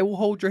like, I will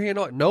hold your hand.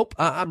 On. Nope,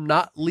 I'm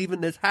not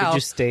leaving this house. Did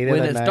you stay there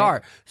when that it's night?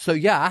 dark? So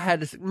yeah, I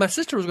had to. My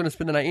sister was going to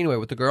spend the night anyway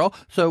with the girl,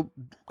 so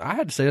I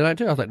had to stay the night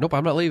too. I was like, nope,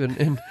 I'm not leaving.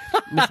 And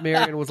Miss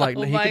Marion was like,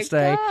 Oh he my could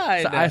stay.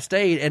 God. So I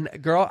stayed, and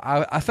girl,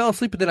 I fell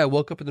asleep, and then I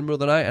woke up in the middle of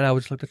the night, and I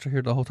was just looked at her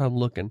here the whole time,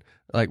 looking,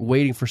 like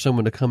waiting for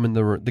someone to come in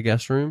the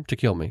guest room to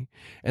kill me.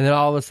 And then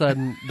all of a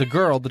sudden, the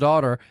girl, the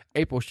daughter,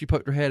 April, she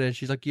poked her head in.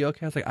 She's like, "You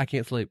okay?" I was like, "I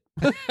can't sleep."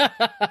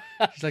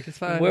 She's like, "It's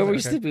fine." Where I was were you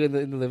like, "Okay." sleeping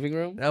in the living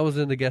room? I was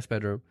in the guest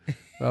bedroom.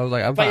 I was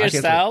like, "I'm By fine. I can't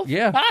sleep." yourself?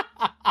 Yeah.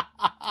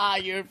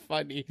 You're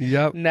funny.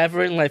 Yep.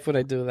 Never in life would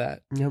I do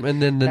that. Yep.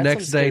 And then the That's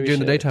next some day scary during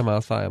the shit. daytime, I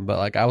was fine. But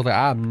like, I was like,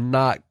 I'm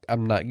not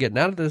getting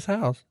out of this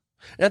house.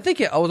 And I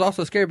think I was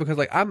also scared because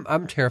like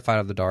I'm terrified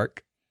of the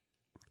dark.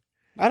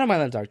 I don't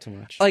mind the dark too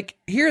much. Like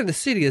here in the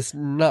city, it's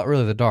not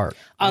really the dark.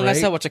 Unless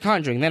right? I watch a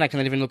Conjuring, then I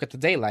cannot even look at the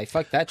daylight.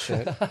 Fuck that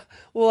shit.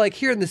 Well, like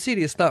here in the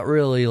city, it's not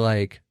really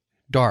like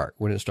dark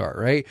when it's dark,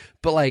 right?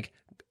 But like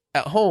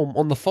at home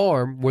on the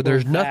farm where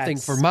there's nothing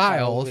That's for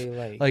miles,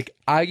 probably, like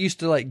I used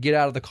to like get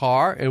out of the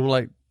car and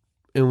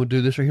would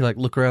do this right here, like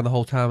look around the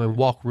whole time and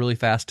walk really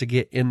fast to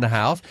get in the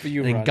house. But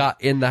you and run.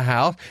 got in the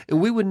house, and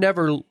we would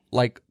never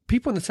like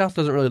people in the South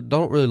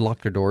don't really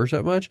lock their doors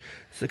that much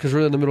because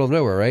we're in the middle of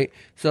nowhere, right?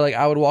 So like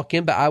I would walk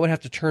in, but I would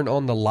have to turn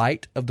on the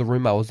light of the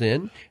room I was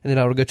in, and then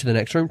I would go to the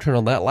next room, turn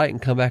on that light, and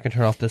come back and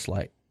turn off this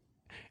light.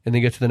 And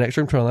then go to the next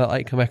room, turn on that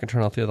light, come back and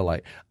turn off the other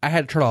light. I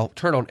had to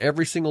turn on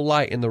every single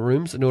light in the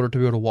rooms in order to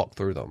be able to walk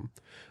through them.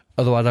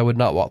 Otherwise, I would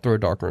not walk through a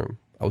dark room.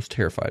 I was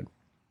terrified.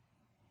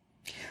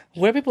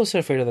 Where are people so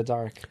afraid of the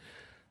dark?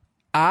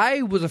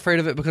 I was afraid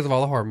of it because of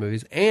all the horror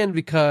movies and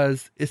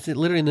because it's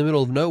literally in the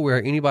middle of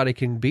nowhere. Anybody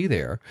can be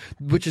there,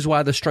 which is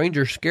why The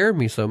Stranger scared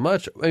me so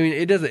much. I mean,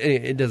 it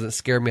doesn't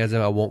scare me as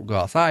if I won't go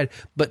outside,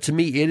 but to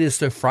me, it is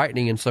so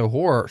frightening and so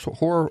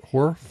horrifying.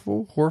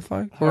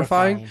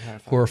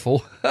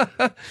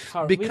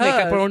 We make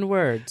up our own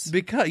words.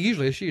 Because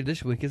usually it's you.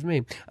 This week is me.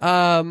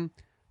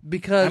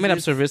 Because I made up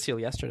Servicial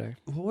yesterday.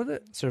 what was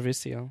it?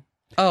 Servicial.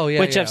 Oh yeah,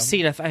 Which yeah. I've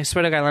seen. I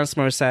swear to God, Alanis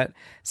Morissette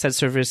said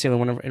Servicial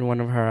in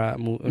one of her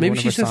Maybe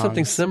she said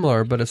something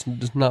similar, but it's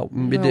just not.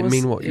 It didn't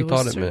mean what you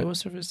thought it meant. It was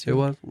Servicial. It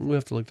was. We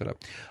have to look that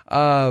up.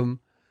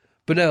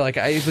 But no, like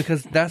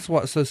because that's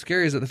what's so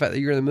scary is that the fact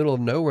that you're in the middle of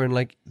nowhere and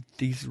like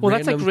these. Well,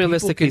 that's like random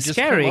realistically people could just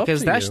scary come up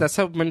because to you. that's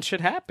how when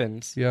shit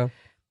happens. Yeah.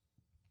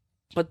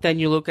 But then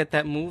you look at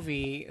that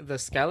movie, The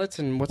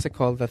Skeleton. What's it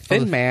called? The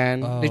Thin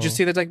Man. oh. Did you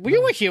see that? Like, well,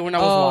 you were here when I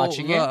was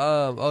watching it.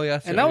 Oh yeah. I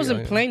see And what that was you're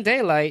in doing. plain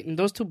daylight, and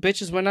those two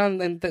bitches went on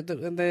and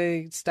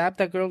they stabbed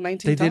that girl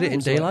 19 They times. did it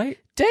in daylight.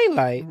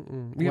 Daylight.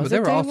 Yeah, Was but they it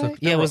were daylight? also.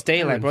 Yeah, it was they were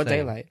daylight, bro. insane.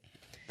 Daylight.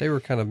 They were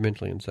kind of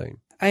mentally insane.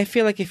 I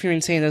feel like if you're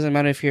insane, it doesn't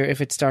matter if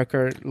it's dark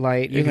or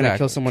light. You're gonna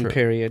kill someone. True.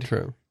 Period.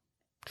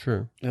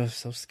 True. It was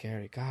so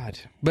scary. God.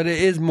 But it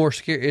is more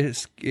scary.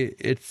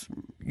 It's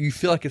you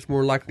feel like it's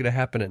more likely to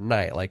happen at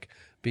night, like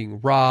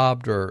being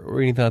robbed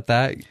or anything like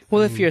that.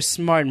 Well, if you're a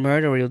smart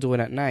murderer, you'll do it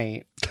at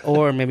night,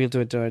 or maybe you'll do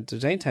it during the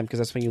daytime because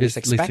that's when you least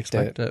expect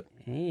it.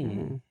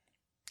 Oh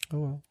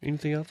well.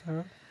 Anything else,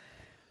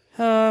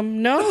 Ira?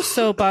 No.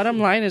 So bottom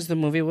line is the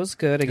movie was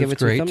good. I give was it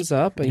 2 great. thumbs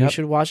up, and you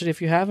should watch it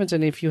if you haven't.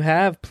 And if you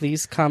have,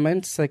 please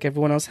comment like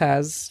everyone else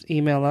has.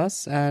 Email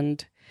us,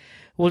 and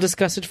we'll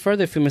discuss it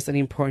further if we missed any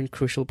important,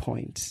 crucial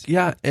points.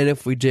 Yeah, and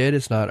if we did,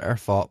 it's not our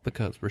fault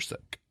because we're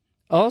sick.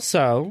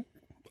 Also,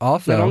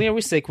 not only are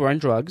we sick, we're on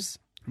drugs.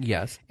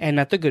 Yes. And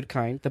not the good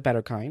kind, the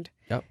better kind.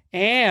 Yep.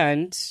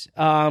 And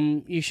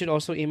you should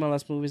also email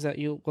us movies that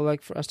you would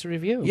like for us to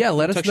review. Yeah,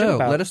 let us Talk shit know.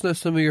 about. Let us know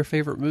some of your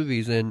favorite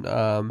movies and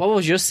What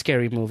was your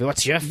scary movie?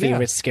 What's your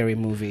favorite scary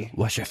movie?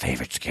 what's your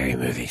favorite scary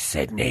movie,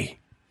 Sydney?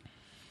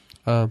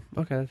 Okay,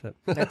 that's it.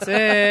 That's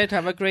it.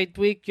 Have a great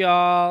week,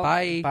 y'all.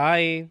 Bye.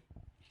 Bye.